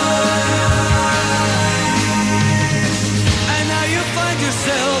eyes, and now you find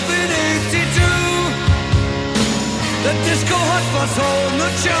yourself in 82. The disco hotspots hold no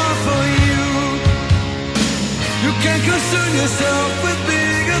charm for you. You can't concern yourself with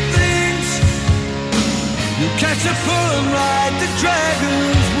bigger things. You catch a pull and ride the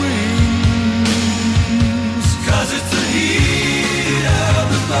dragon's wings. 'Cause it's the heat of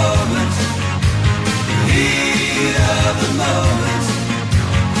the moment. The heat of the moment.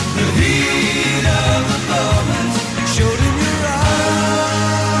 The heat of the moment showed in your eyes.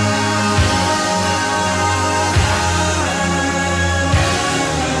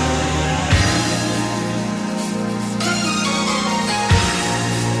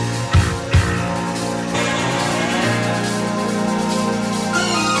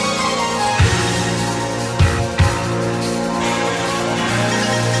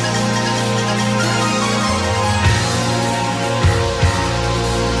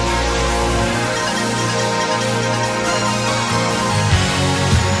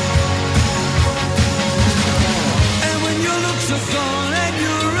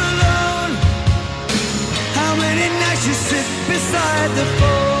 Beside the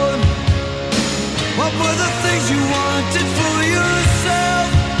phone, what were the things you wanted for yourself?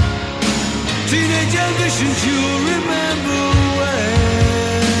 Teenage ambitions you remember well.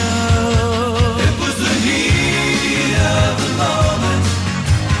 It was the heat of the moment,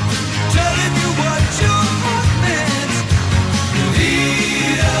 telling you what your heart meant. The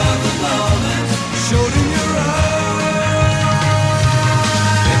heat of the moment showed in your eyes.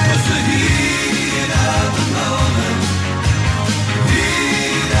 It was the heat of the moment.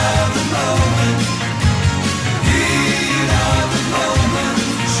 Heat of the moment, heat of the moment,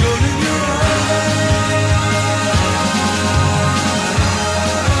 showed in your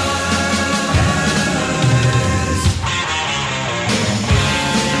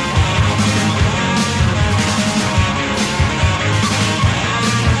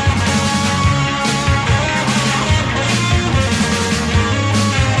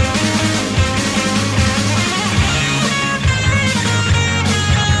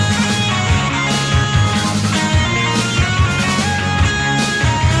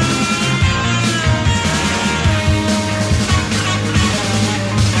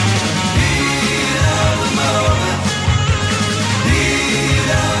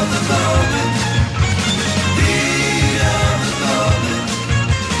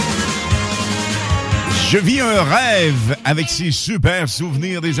Je vis un rêve avec ces super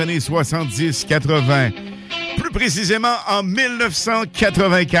souvenirs des années 70-80. Plus précisément, en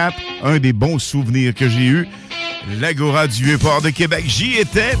 1984, un des bons souvenirs que j'ai eu, l'Agora du Vieux-Port de Québec. J'y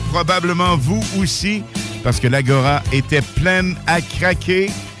étais, probablement vous aussi, parce que l'Agora était pleine à craquer.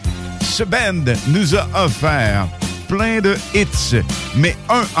 Ce band nous a offert plein de hits, mais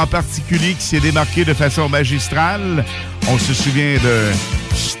un en particulier qui s'est démarqué de façon magistrale. On se souvient de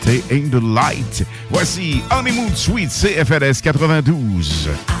Stay in the Light. Voici Honeymoon Suite CFLS 92.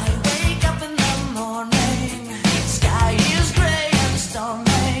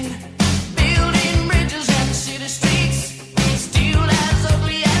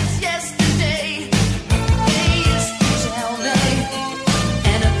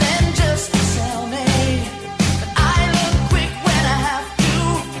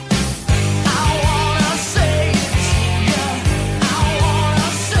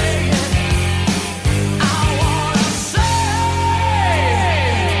 I wanna say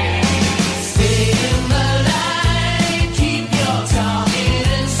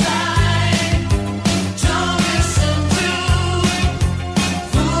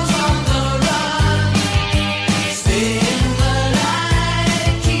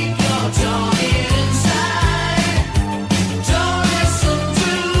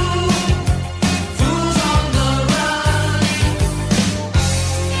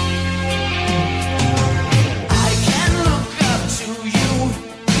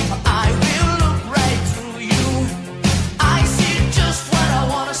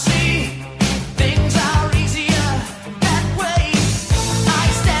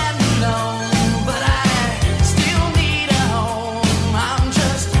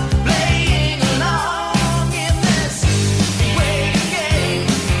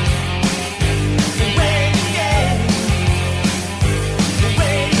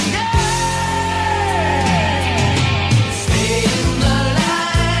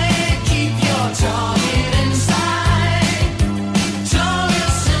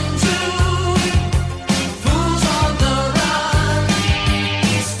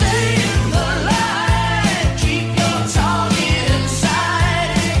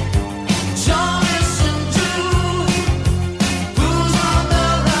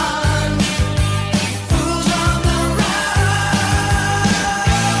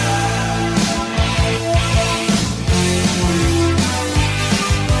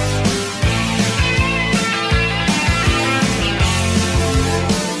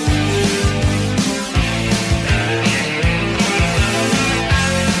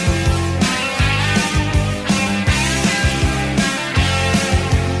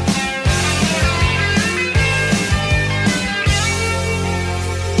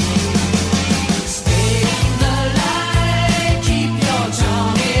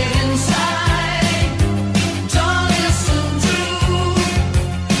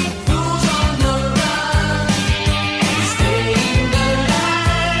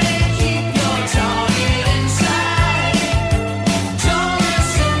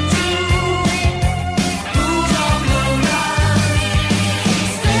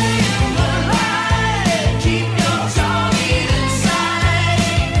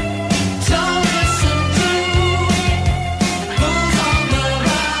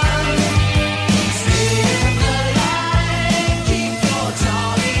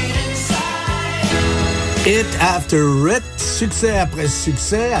Hit after hit, succès après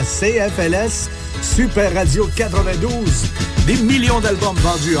succès à CFLS, Super Radio 92. Des millions d'albums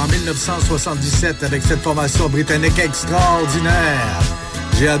vendus en 1977 avec cette formation britannique extraordinaire.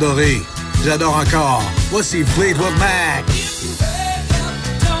 J'ai adoré, j'adore encore. Voici Fleetwood Mac.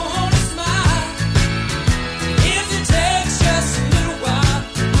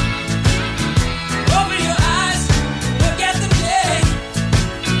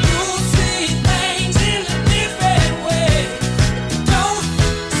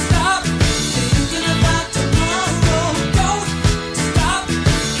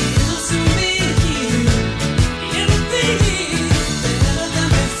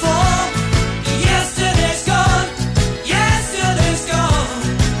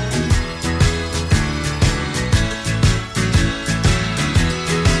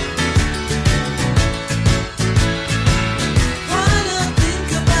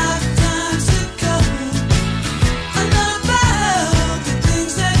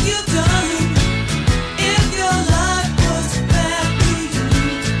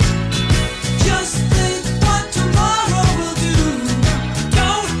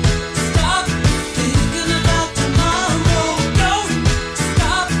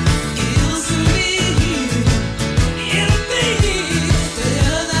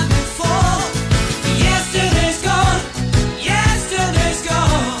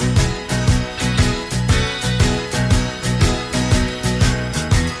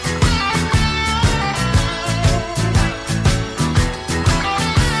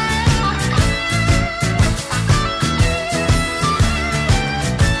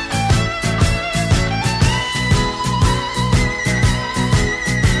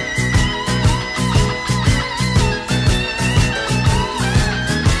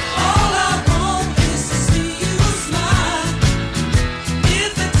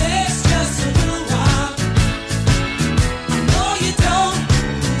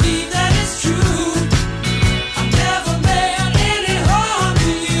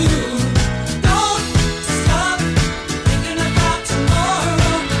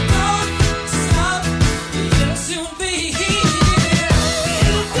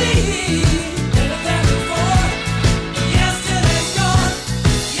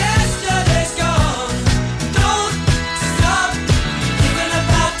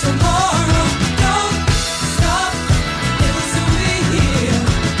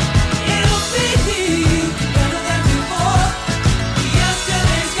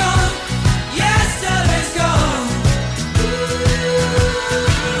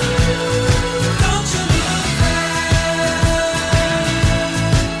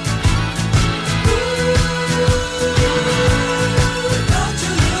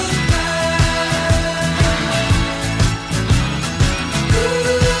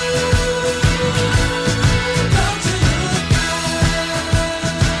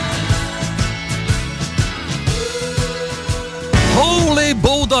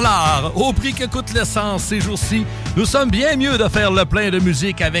 Au prix que coûte l'essence ces jours-ci, nous sommes bien mieux de faire le plein de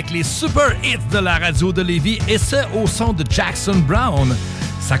musique avec les super hits de la radio de Lévis et ce, au son de Jackson Browne.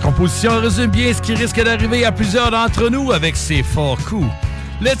 Sa composition résume bien ce qui risque d'arriver à plusieurs d'entre nous avec ses forts coups.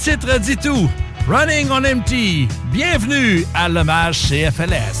 Le titre dit tout, Running on Empty. Bienvenue à l'hommage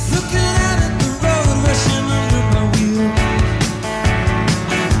CFLS.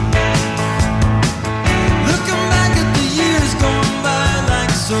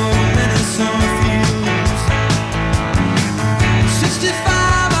 So many summer fields. 65,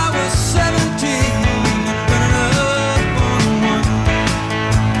 I was 17 and running up on one.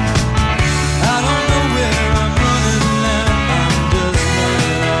 I don't know where I'm running now, I'm just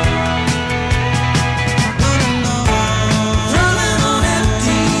running on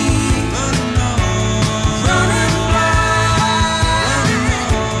empty.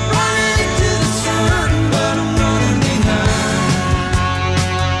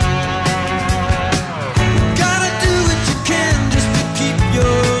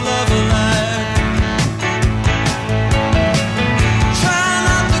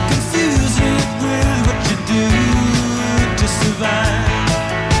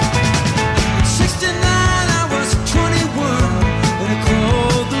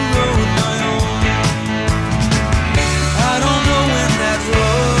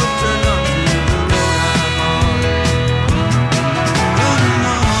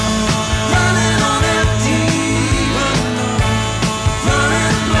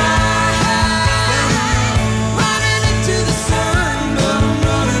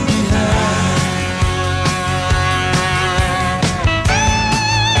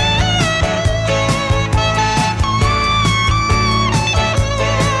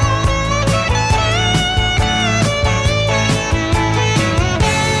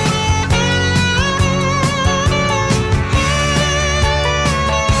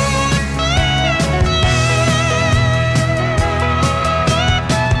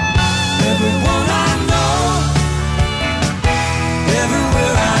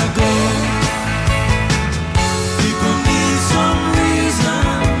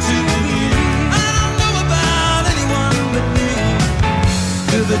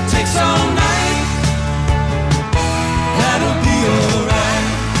 it takes all night, that'll be alright.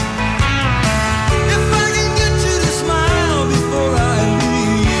 If I can get you to smile before I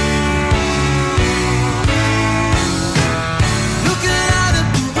leave, looking out at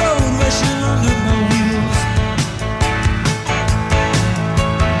the road rushing under my wheels,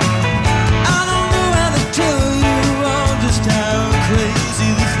 I don't know how to tell you all just how crazy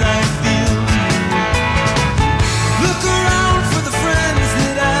this life feels. Look around for the friends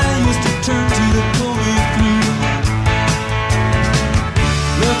that I used to turn to pull me through.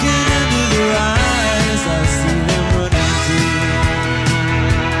 Looking into their eyes, I see them running too.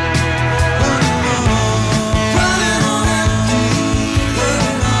 Running on empty,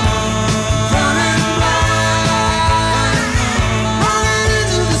 running blind, running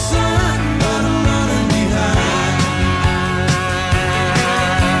into the sun, but I'm running behind.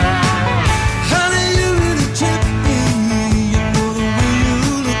 Honey, you really tip me, you know the way you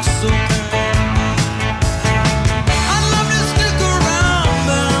look so kind. I'd love to stick around,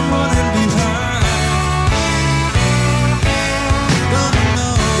 but I'm running behind. Running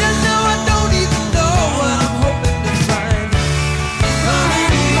on, you know I don't even know what I'm hoping to find.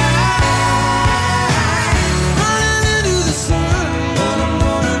 Running blind, running into the sun, but I'm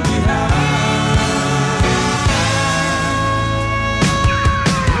running behind.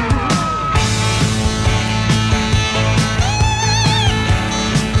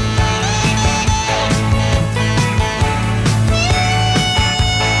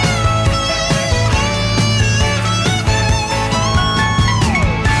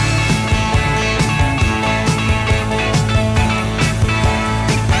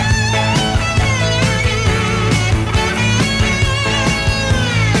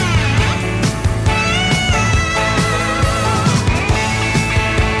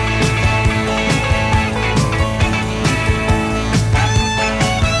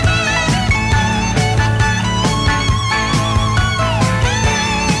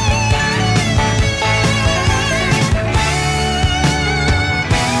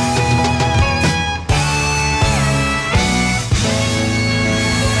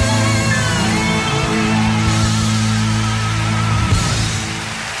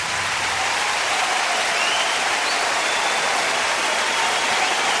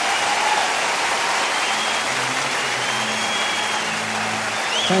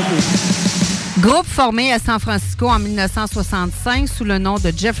 Groupe formé à San Francisco en 1965 sous le nom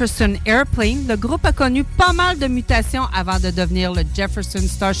de Jefferson Airplane, le groupe a connu pas mal de mutations avant de devenir le Jefferson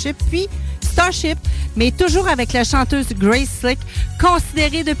Starship, puis Starship, mais toujours avec la chanteuse Grace Slick,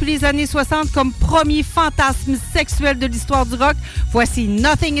 considérée depuis les années 60 comme premier fantasme sexuel de l'histoire du rock. Voici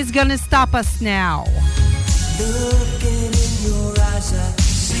Nothing Is Gonna Stop Us Now. Looking in your eyes, I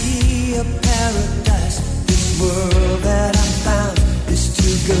see a paradise. This world that I found is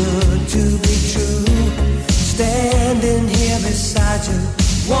too good to be true. Standing here beside you,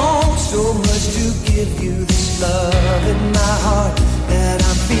 want so much to give you this love in my heart that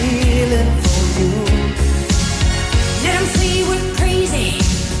I'm feeling for you. Let them say we're crazy,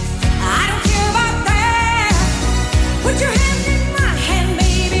 I don't care about that. Put your hand in my hand,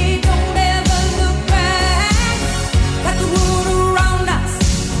 baby, don't ever look back. Let the world around us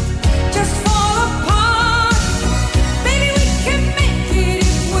just fall apart. Baby, we can make it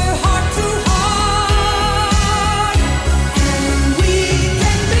if we're heart to heart. And we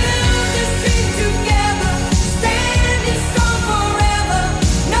can build this dream together, standing strong forever.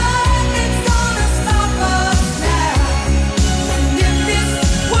 Nothing's gonna stop us now. And if this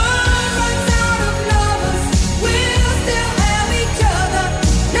world runs out of lovers, we'll still have each other.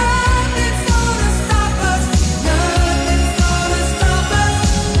 Nothing's gonna stop us. Nothing's gonna stop us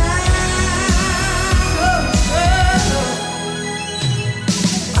now.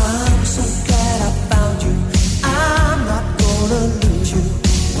 I'm so glad I found you. I'm not gonna lose you.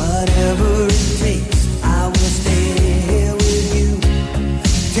 Whatever it takes, I will stay here with you.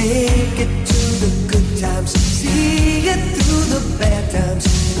 Take it to the good times, see it through the bad times.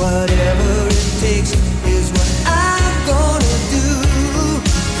 Whatever it takes is what I'm gonna do.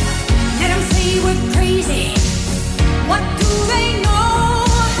 Let them say we're crazy. What do they know?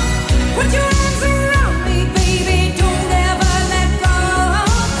 Put your arms around me, baby. Don't ever let go.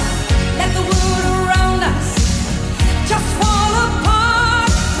 Let the world around us just fall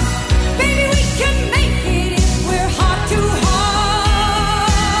apart. Baby, we can make it if we're heart to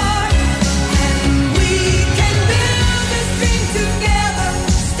heart. And we can build this dream together,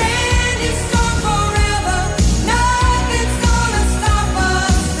 standing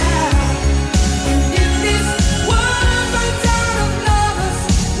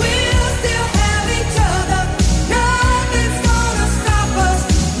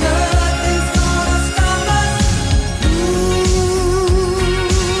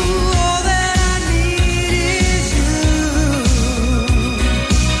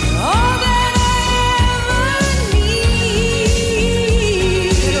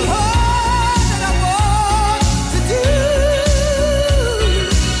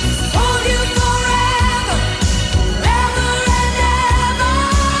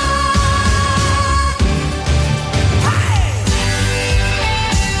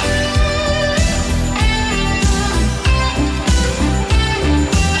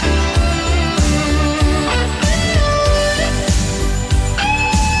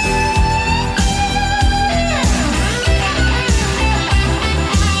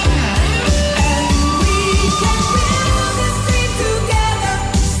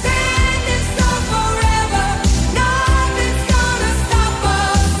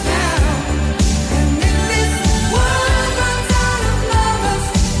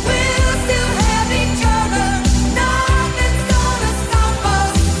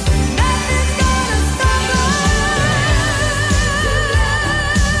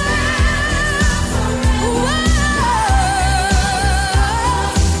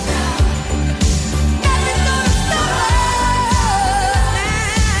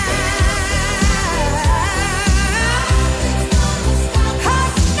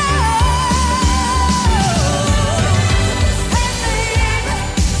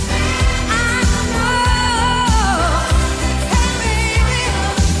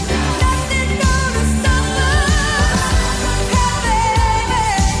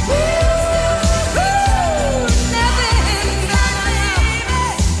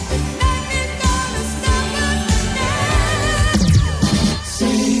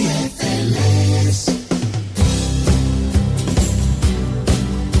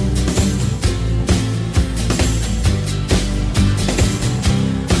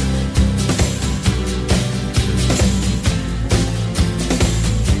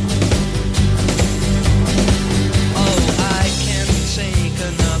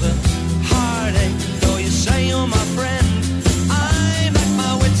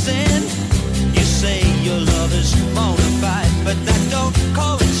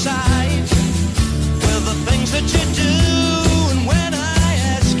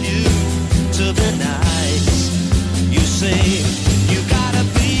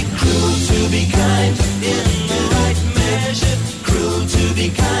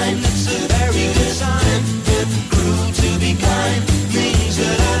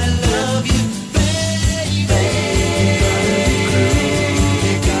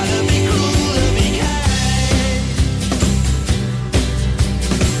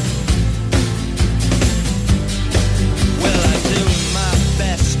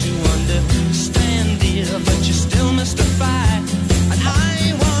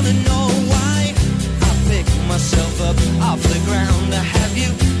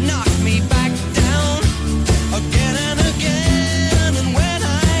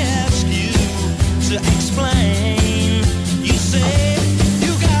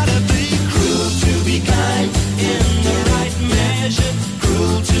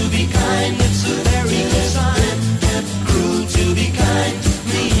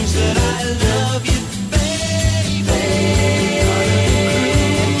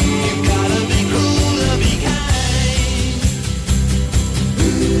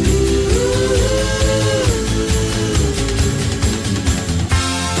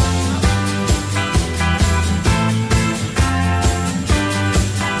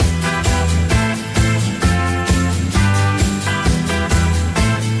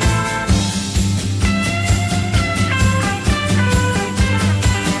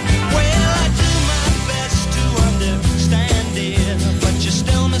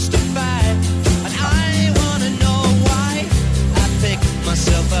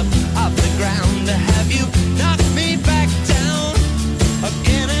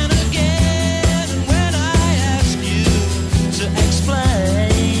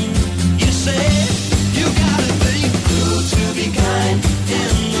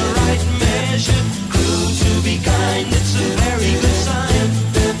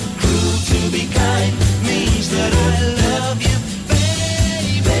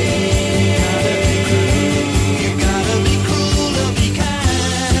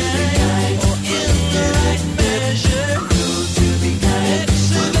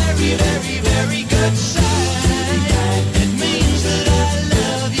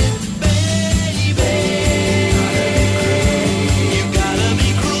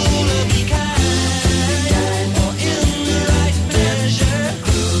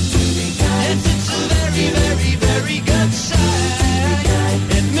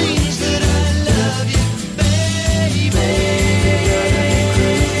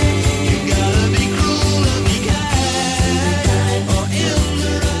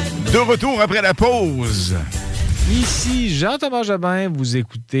De retour après la pause. Ici Jean-Thomas Jobin, vous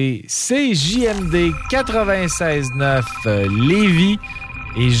écoutez CJMD 96.9 Lévis.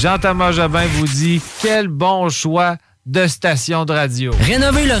 Et Jean-Thomas Jobin vous dit quel bon choix de station de radio.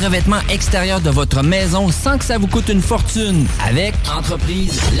 Rénovez le revêtement extérieur de votre maison sans que ça vous coûte une fortune avec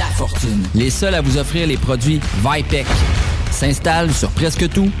Entreprise La Fortune. Les seuls à vous offrir les produits Vipec. S'installe sur presque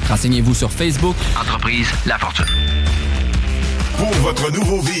tout. Renseignez-vous sur Facebook. Entreprise La Fortune. Pour votre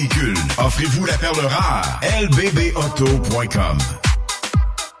nouveau véhicule, offrez-vous la perle rare. lbbauto.com.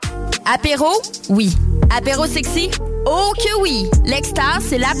 Apéro? Oui. Apéro sexy? Oh que oui! L'Extase,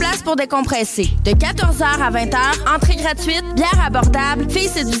 c'est la place pour décompresser. De 14h à 20h, entrée gratuite, bière abordable, filles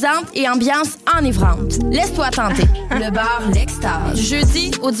séduisantes et ambiance enivrante. Laisse-toi tenter. Le bar L'Extase. Du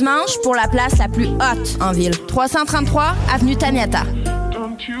jeudi au dimanche pour la place la plus haute en ville. 333 avenue Taniata.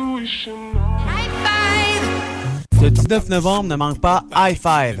 Le 19 novembre, ne manque pas High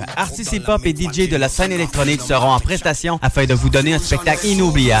Five. Artistes hip-hop et DJ de la scène électronique seront en prestation afin de vous donner un spectacle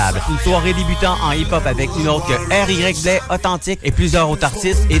inoubliable. Une soirée débutant en hip-hop avec une autre que R.Y. Blais, Authentique et plusieurs autres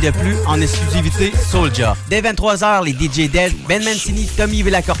artistes et de plus en exclusivité Soulja. Dès 23h, les DJ Del, Ben Mancini, Tommy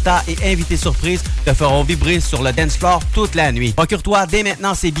Villacorta et invités surprises te feront vibrer sur le dance floor toute la nuit. Procure-toi dès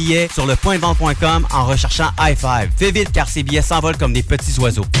maintenant ces billets sur lepointdevente.com en recherchant High Five. Fais vite car ces billets s'envolent comme des petits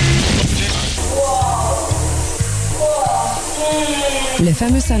oiseaux. Le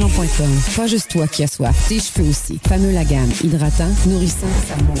fameux salon.com. Pas juste toi qui as soif, tes cheveux aussi. Fameux la gamme. Hydratant, nourrissant,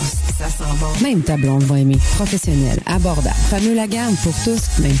 ça mousse, ça sent bon. Même ta blonde va aimer. Professionnel, abordable. Fameux la gamme pour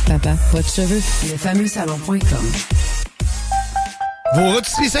tous, même papa, pas de cheveux. Le fameux salon.com. Vos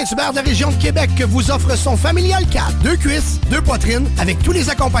rôtisseries Saint-Hubert de la région de Québec vous offrent son familial 4. 2 cuisses, 2 poitrines, avec tous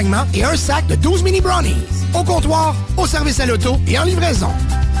les accompagnements et un sac de 12 mini brownies. Au comptoir, au service à l'auto et en livraison.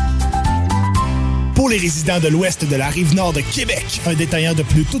 Pour les résidents de l'ouest de la Rive-Nord de Québec, un détaillant de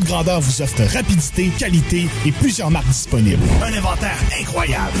plus toute grandeur vous offre rapidité, qualité et plusieurs marques disponibles. Un inventaire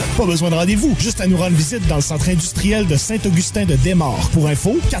incroyable. Pas besoin de rendez-vous, juste à nous rendre visite dans le centre industriel de Saint-Augustin de Desmaures. Pour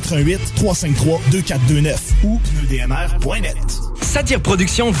info, 418-353-2429 ou pneudmr.net. Satire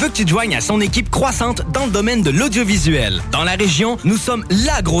Productions veut que tu te joignes à son équipe croissante dans le domaine de l'audiovisuel. Dans la région, nous sommes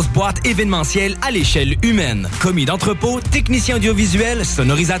la grosse boîte événementielle à l'échelle humaine. Commis d'entrepôt, technicien audiovisuel,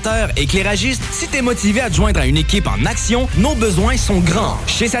 sonorisateur, éclairagiste, si t'es motivé à te joindre à une équipe en action, nos besoins sont grands.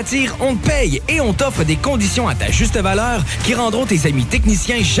 Chez Satire, on te paye et on t'offre des conditions à ta juste valeur qui rendront tes amis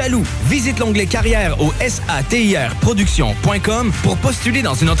techniciens jaloux. Visite l'onglet carrière au satirproduction.com pour postuler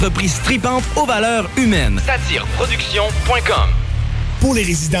dans une entreprise tripante aux valeurs humaines. Satireproduction.com. Pour les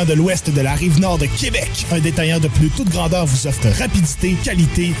résidents de l'ouest de la Rive-Nord de Québec, un détaillant de plus toute grandeur vous offre rapidité,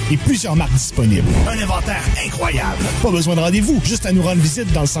 qualité et plusieurs marques disponibles. Un inventaire incroyable. Pas besoin de rendez-vous, juste à nous rendre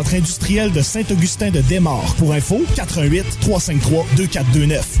visite dans le centre industriel de Saint-Augustin de Desmaures. Pour info,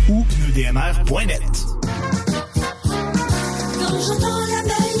 418-353-2429 ou pneudmr.net. Quand j'entends la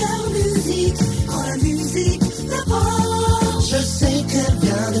meilleure musique, quand la musique me porte, je sais qu'elle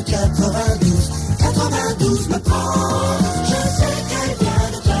vient de 92. 92 me porte. Je sais qu'elle vient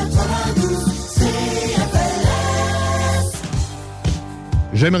de 92. CFLS.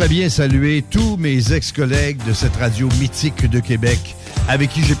 J'aimerais bien saluer tous mes ex-collègues de cette radio mythique de Québec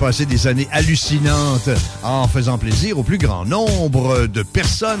avec qui j'ai passé des années hallucinantes en faisant plaisir au plus grand nombre de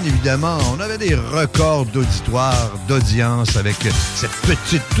personnes, évidemment. On avait des records d'auditoire, d'audience avec cette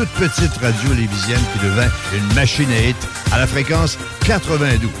toute petite radio lévisienne qui devint une machine à hit à la fréquence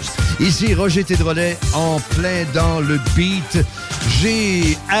 92. Ici, Roger Tédrolet, en plein dans le beat.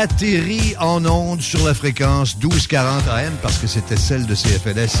 J'ai atterri en onde sur la fréquence 1240 AM parce que c'était celle de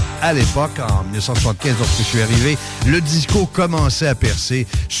CFLS à l'époque, en 1975, lorsque je suis arrivé. Le disco commençait à percer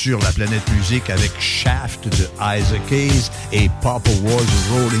sur la planète musique avec Shaft de Isaac Hayes et Papa Was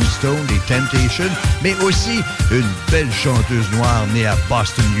Rolling Stone des Temptations, mais aussi une belle chanteuse noire née à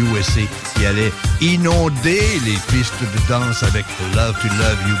Boston, USA, qui allait inonder les pistes de danse avec Love to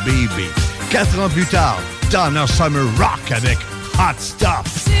Love You Baby. 4 ans plus tard, Donna Summer Rock avec Hot Stuff.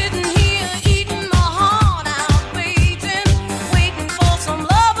 Sitting here eating my heart out, waiting for some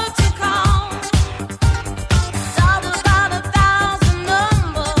lover to come. Dialed about 1,000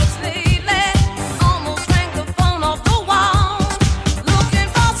 numbers lately, almost drank the phone off the wall. Looking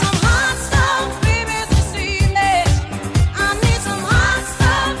for some hot stuff, baby, this evening. I need some hot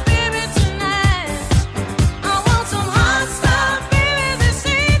stuff, baby, tonight. I want some hot stuff, baby, this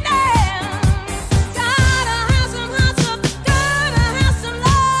evening. Gotta have some hot stuff, gotta have some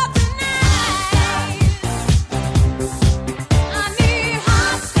love.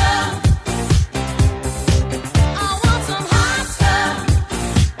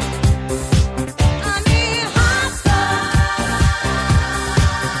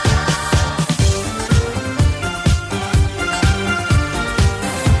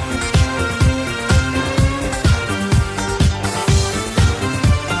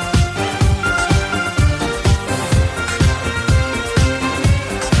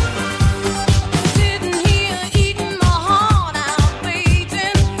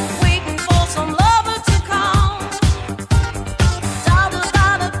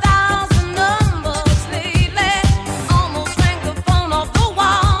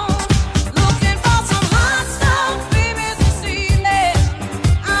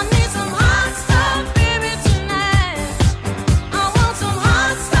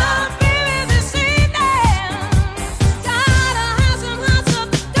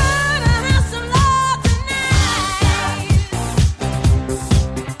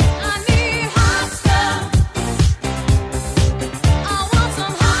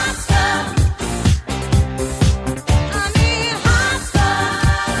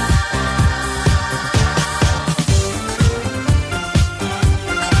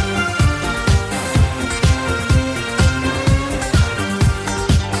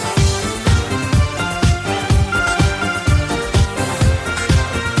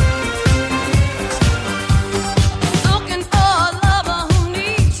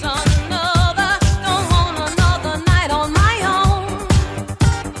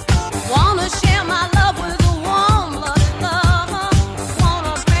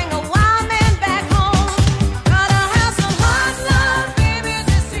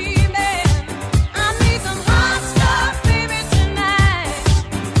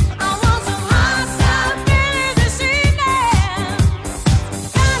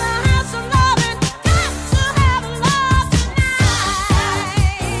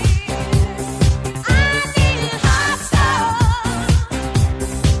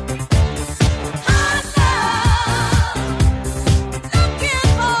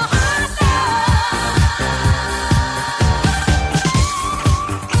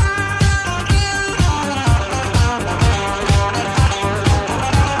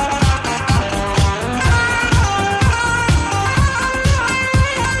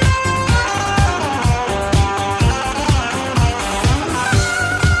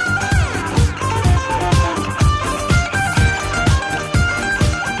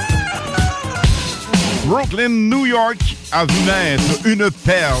 Brooklyn, New York, a vu naître une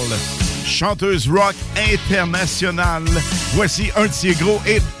perle. Chanteuse rock internationale. Voici un de ses gros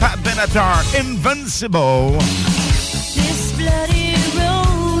hits, Pat Benatar, Invincible. This bloody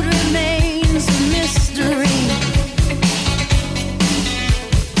road remains a mystery.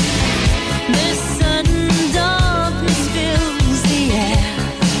 This sudden darkness fills the air.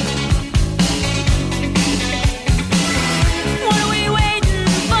 What are we waiting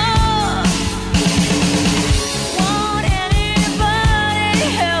for? Won't anybody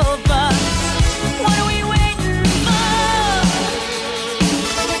help us? What are we waiting for?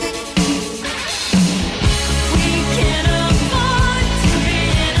 We can't afford to be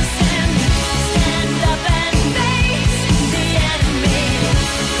innocent. Stand up and face the enemy.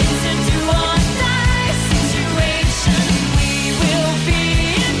 It's a do or die situation. We will be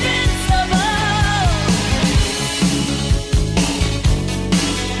invincible.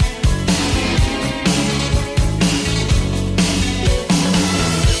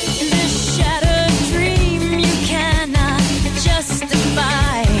 This shattered dream you cannot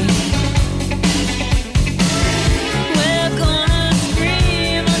justify. We're gonna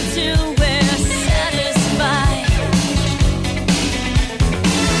scream until we're satisfied.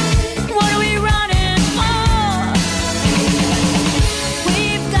 What are we running for?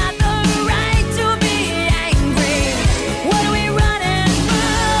 We've got the right to be angry. What are we running for?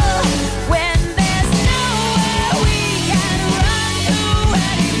 When there's nowhere we can run to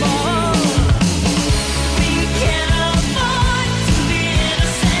anymore. We can't afford to be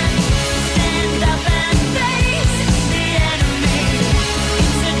innocent. Stand up and face the enemy.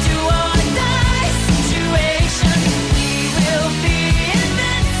 It's a do or die situation. We will be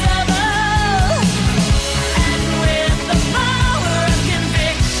invincible. And with the power of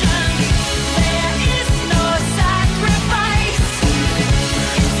conviction, there is no sacrifice.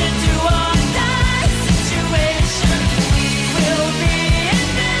 It's a do or die situation. We will be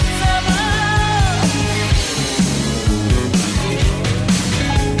invincible.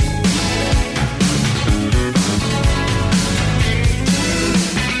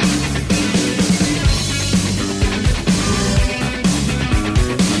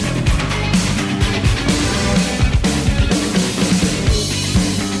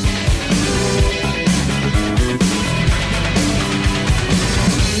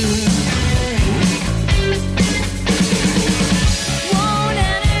 Won't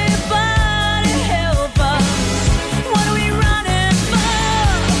anybody help us? What are we running for?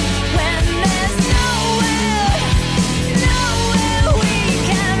 When there's nowhere we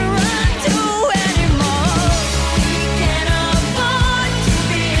can run to anymore. We can't afford to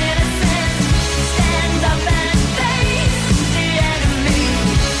be innocent. Stand up and face the enemy.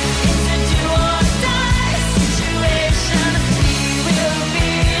 It's a do or die situation. We will be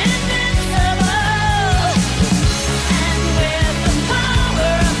invincible. And with the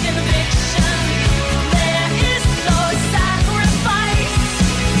power of conviction, there is no sacrifice.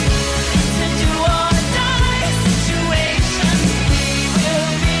 It's a do or die situation. We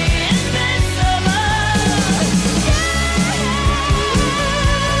will be invincible.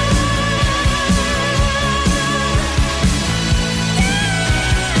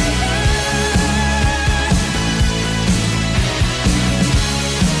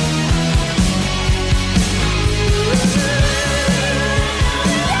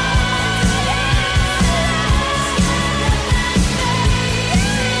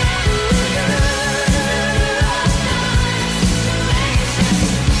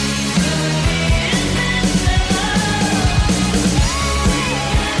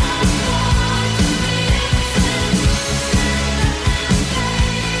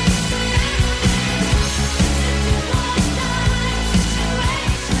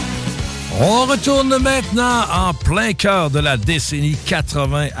 On retourne maintenant en plein cœur de la décennie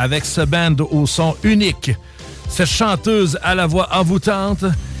 80 avec ce band au son unique. Cette chanteuse à la voix envoûtante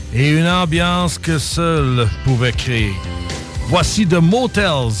et une ambiance que seule pouvait créer. Voici The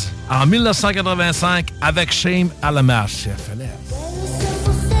Motels en 1985 avec Shame à la marche.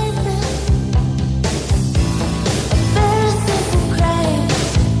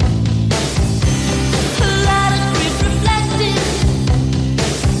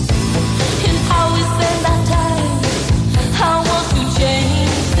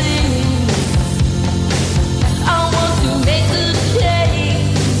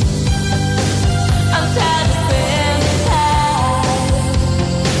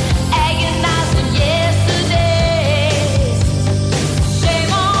 Agonizing yesterdays.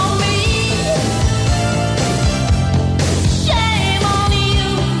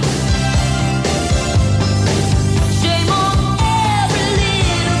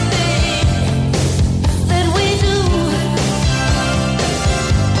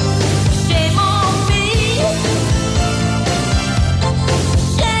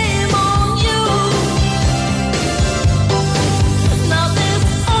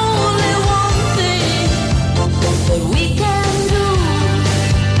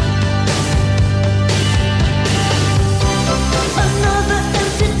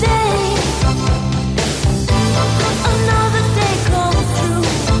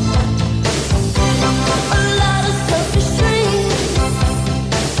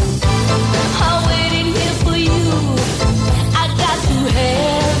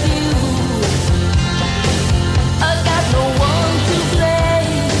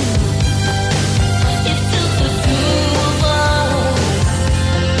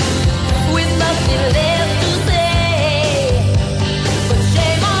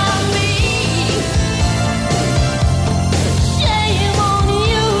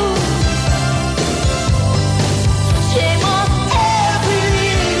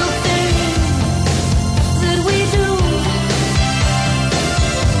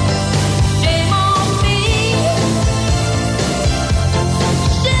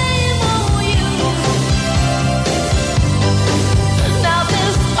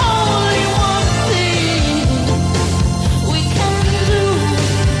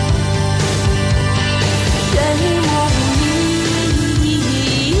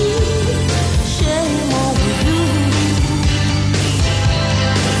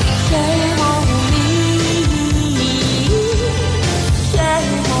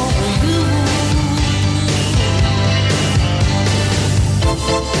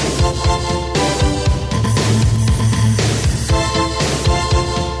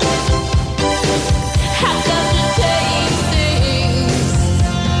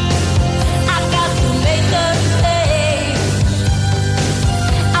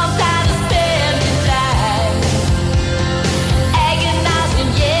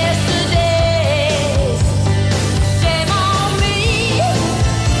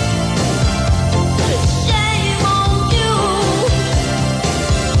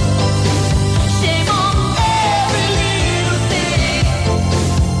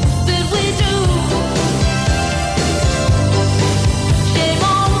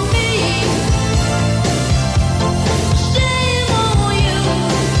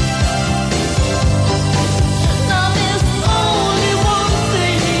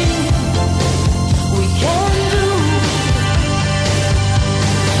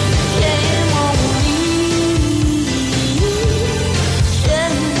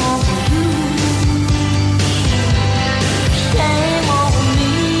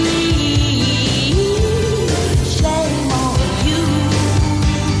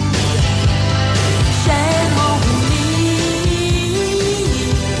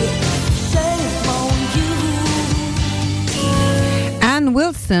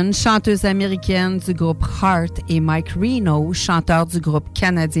 Wilson, chanteuse américaine du groupe Heart, et Mike Reno, chanteur du groupe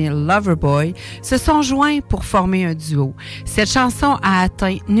canadien Loverboy, se sont joints pour former un duo. Cette chanson a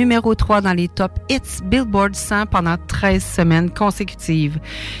atteint numéro 3 dans les top hits Billboard 100 pendant 13 semaines consécutives.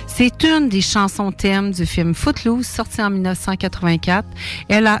 C'est une des chansons thèmes du film Footloose, sorti en 1984.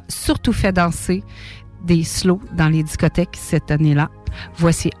 Elle a surtout fait danser des slows dans les discothèques cette année-là.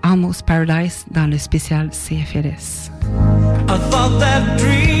 Voici Almost Paradise dans le spécial CFLS. I thought that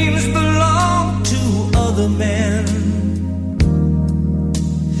dreams belonged to other men,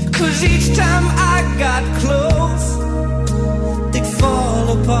 'cause each time I got close, they'd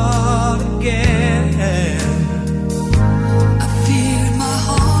fall apart again. I feared my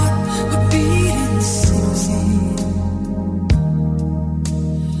heart would beat in sympathy.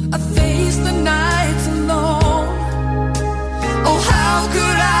 I faced the nights alone. Oh, how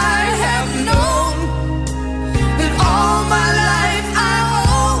could I have known that all my life I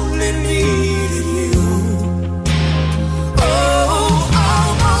only needed you? Oh,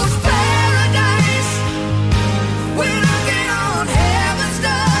 almost paradise, we're knocking on heaven's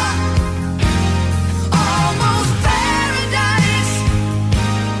door. Almost paradise,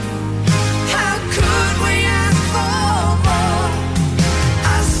 how could we ask for more?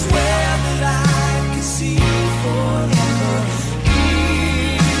 I swear that I could see forever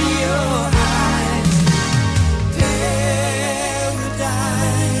in your eyes. Paradise.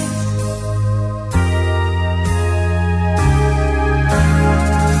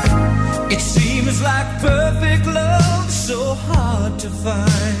 It seems like perfect love, so hard to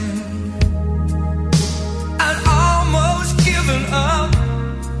find. I'd almost given up.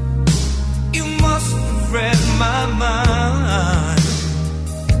 You must have read my mind.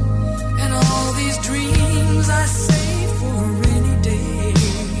 And all these dreams I save for a rainy day,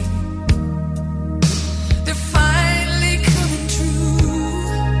 they're finally coming true.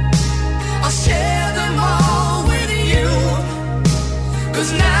 I'll share them all with you,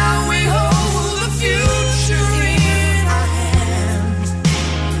 'cause now we hold the future in our hands.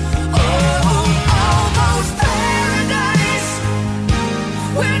 Oh, almost paradise,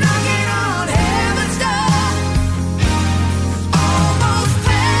 we're knocking on heaven's door. Almost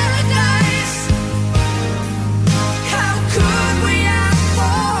paradise, how could we ask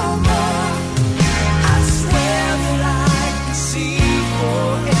for more? I swear that I can see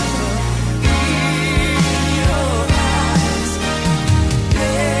forever in your eyes.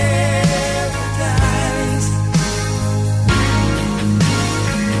 Paradise.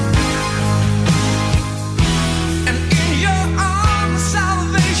 And in your arms,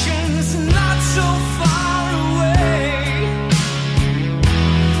 salvation's not so far away.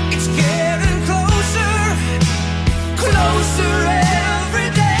 It's getting closer, closer every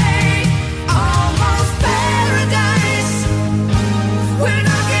day. Almost paradise, we're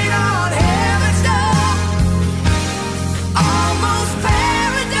knocking on heaven's door. Almost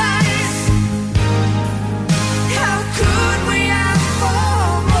paradise, how could we ask for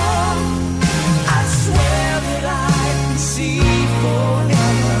more? I swear that I can see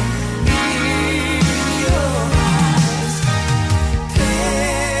forever in your eyes.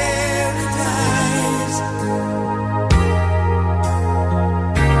 Paradise.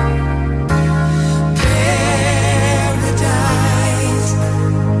 Paradise.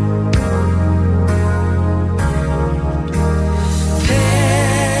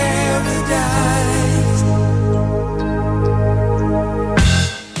 Paradise.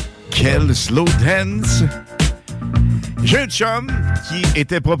 Quel slow dance! J'ai un chum qui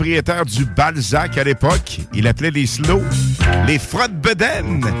était propriétaire du Balzac à l'époque. Il appelait les slow les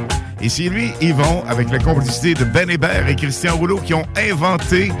frotte-bedaines. Et c'est lui, Yvon, avec la complicité de Ben Hébert et Christian Rouleau, qui ont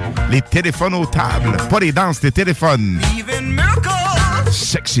inventé les téléphones aux tables. Pas les danses, les téléphones. Even miracles.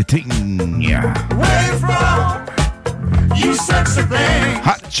 Sexy thing. Where from? You sexy thing.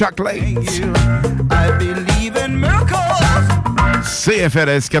 Hot chocolate. I believe in miracles.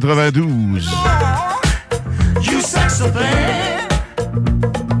 CFLS 92. You sexy thing.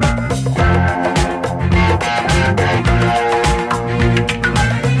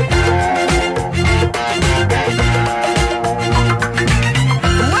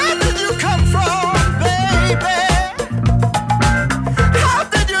 Where did you come from, baby? How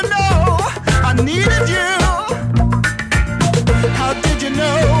did you know I needed you? How did you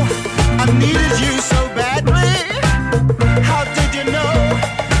know I needed you so badly? How did you know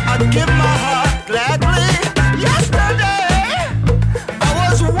I'd give my heart gladly? Yesterday I was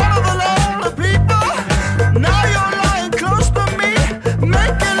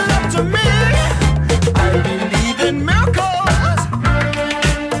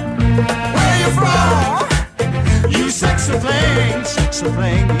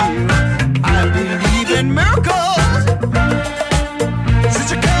thing, you. I believe in miracles.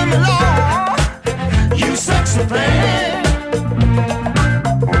 Since you came along, you sexy thing.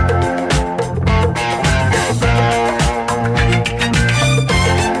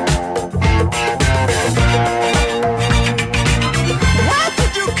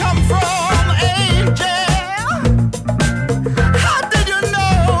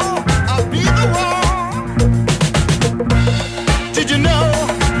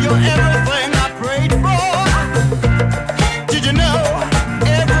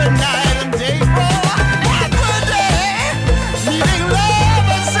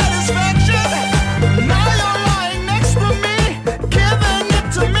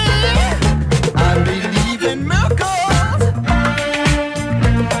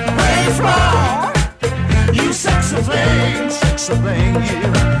 Thing,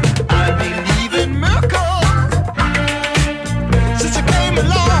 you. I believe in miracles. Since you came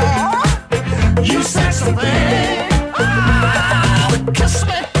along, you sexy thing. Oh, kiss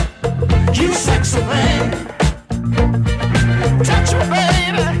me, you sexy thing. Touch me,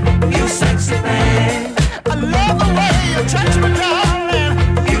 baby, you sexy thing. I love the way you touch me, darling.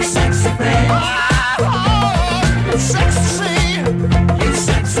 You sexy thing. Oh, sexy, you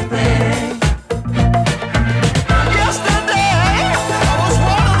sexy thing.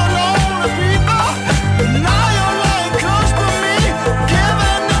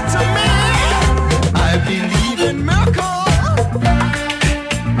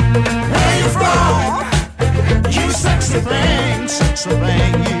 Sexy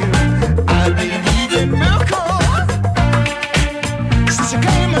thing, you. I believe in miracles. Since you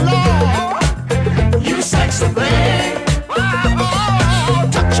came along, you sexy thing. Oh,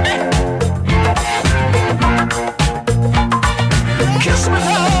 touch me, kiss me,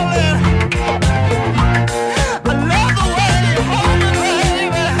 darling. I love the way you hold me,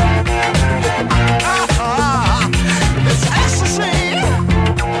 baby. It's ecstasy.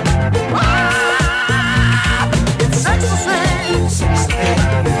 It's ecstasy.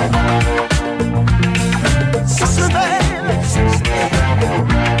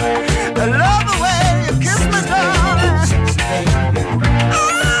 I love the way you kiss me, darling.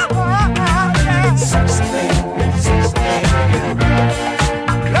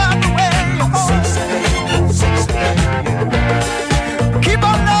 Love the way you hold me. Keep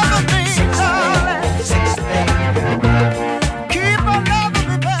on loving me, darling. Keep on loving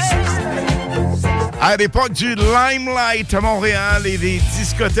me, baby. À l'époque du Limelight à Montréal et des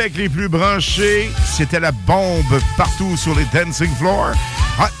discothèques les plus branchées, c'était la bombe partout sur les dancing floors.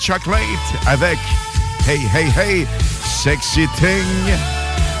 Hot Chocolate avec Hey Hey Hey, Sexy Thing.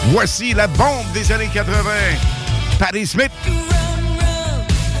 Voici la bombe des années 80. Patti Smith,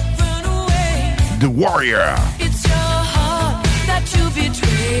 The Warrior. It's your heart that you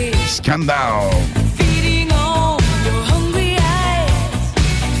betray. Scandal. Feeding on your hungry eyes.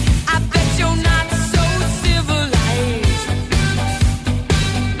 I bet you're not so civilized.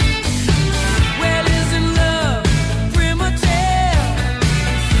 Well, isn't love primitive?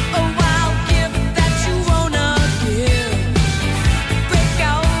 A wild gift that you wanna give. Break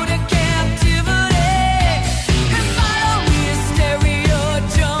out of captivity and follow me, stereo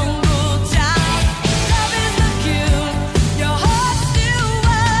jungle child. Love is the kill, your heart's still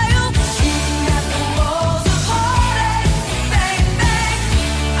wild. Shooting at the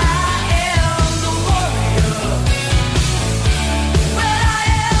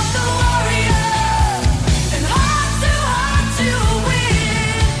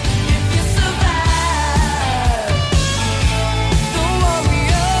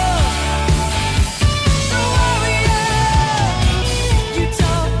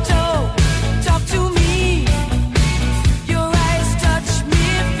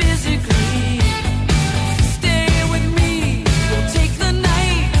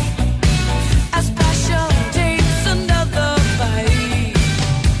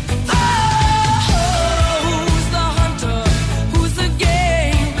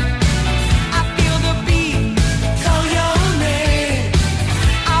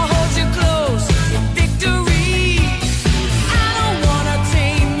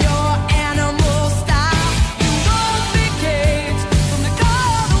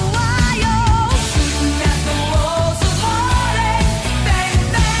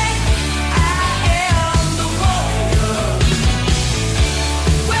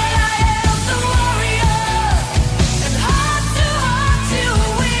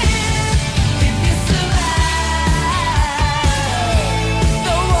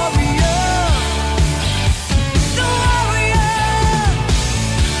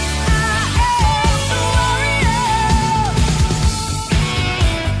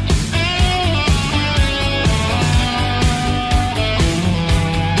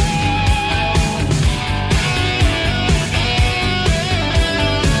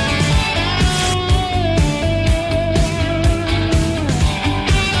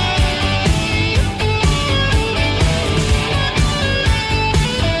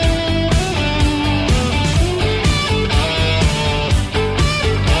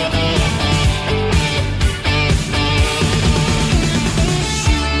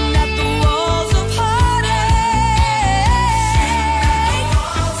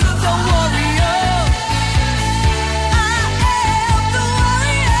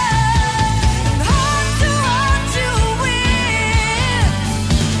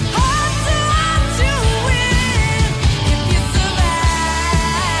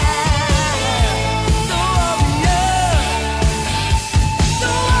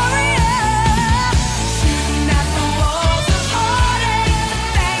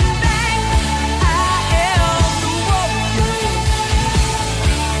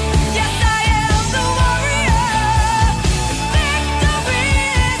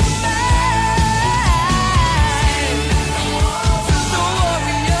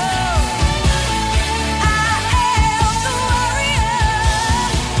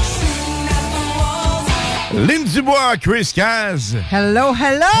Lynn Dubois, Chris Caz. Hello,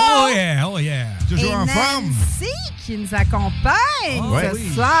 hello! Oh yeah, oh yeah. Toujours Et en forme? Nancy qui nous accompagne ouais, ce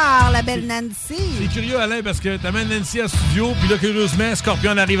oui. soir, la belle Nancy. C'est curieux, Alain, parce que t'amènes Nancy à studio, puis là, curieusement,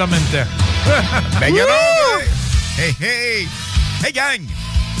 Scorpion arrive en même temps. Ben, gars, hey, hey! Hey, gang!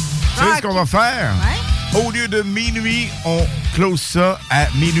 Tu sais ce qu'on va faire? Ouais. Au lieu de minuit, on close ça à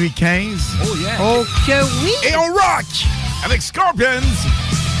minuit 15. Oh yeah! Oh que oui! Et on rock avec Scorpions!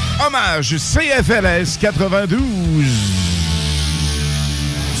 Hommage CFLS 92.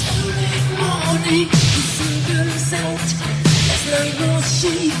 Morning, the sun goes out. There's no more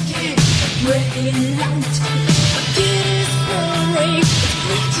shaking, breaking out. I get inspiration, it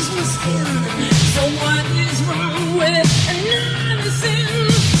reaches my skin. So what is wrong with another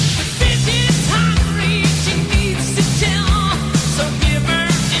sin? But this is hungry, she needs to tell. So give her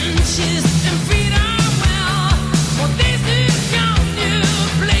inches and feed her well. Well, this is your new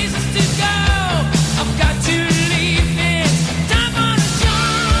places to go. I've got to leave this time on a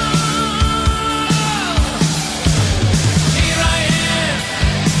Here I am,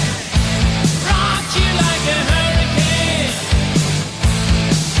 rock you like a hurricane.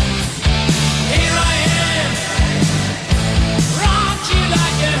 Here I am, rock you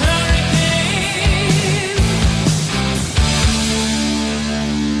like a hurricane.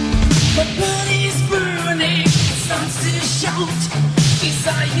 My body's burning, it starts to shout.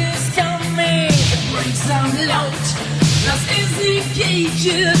 Desire's coming, it breaks out loud. Lost is the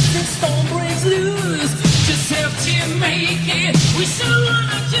cages, the storm breaks loose. Just have to make it, we survive.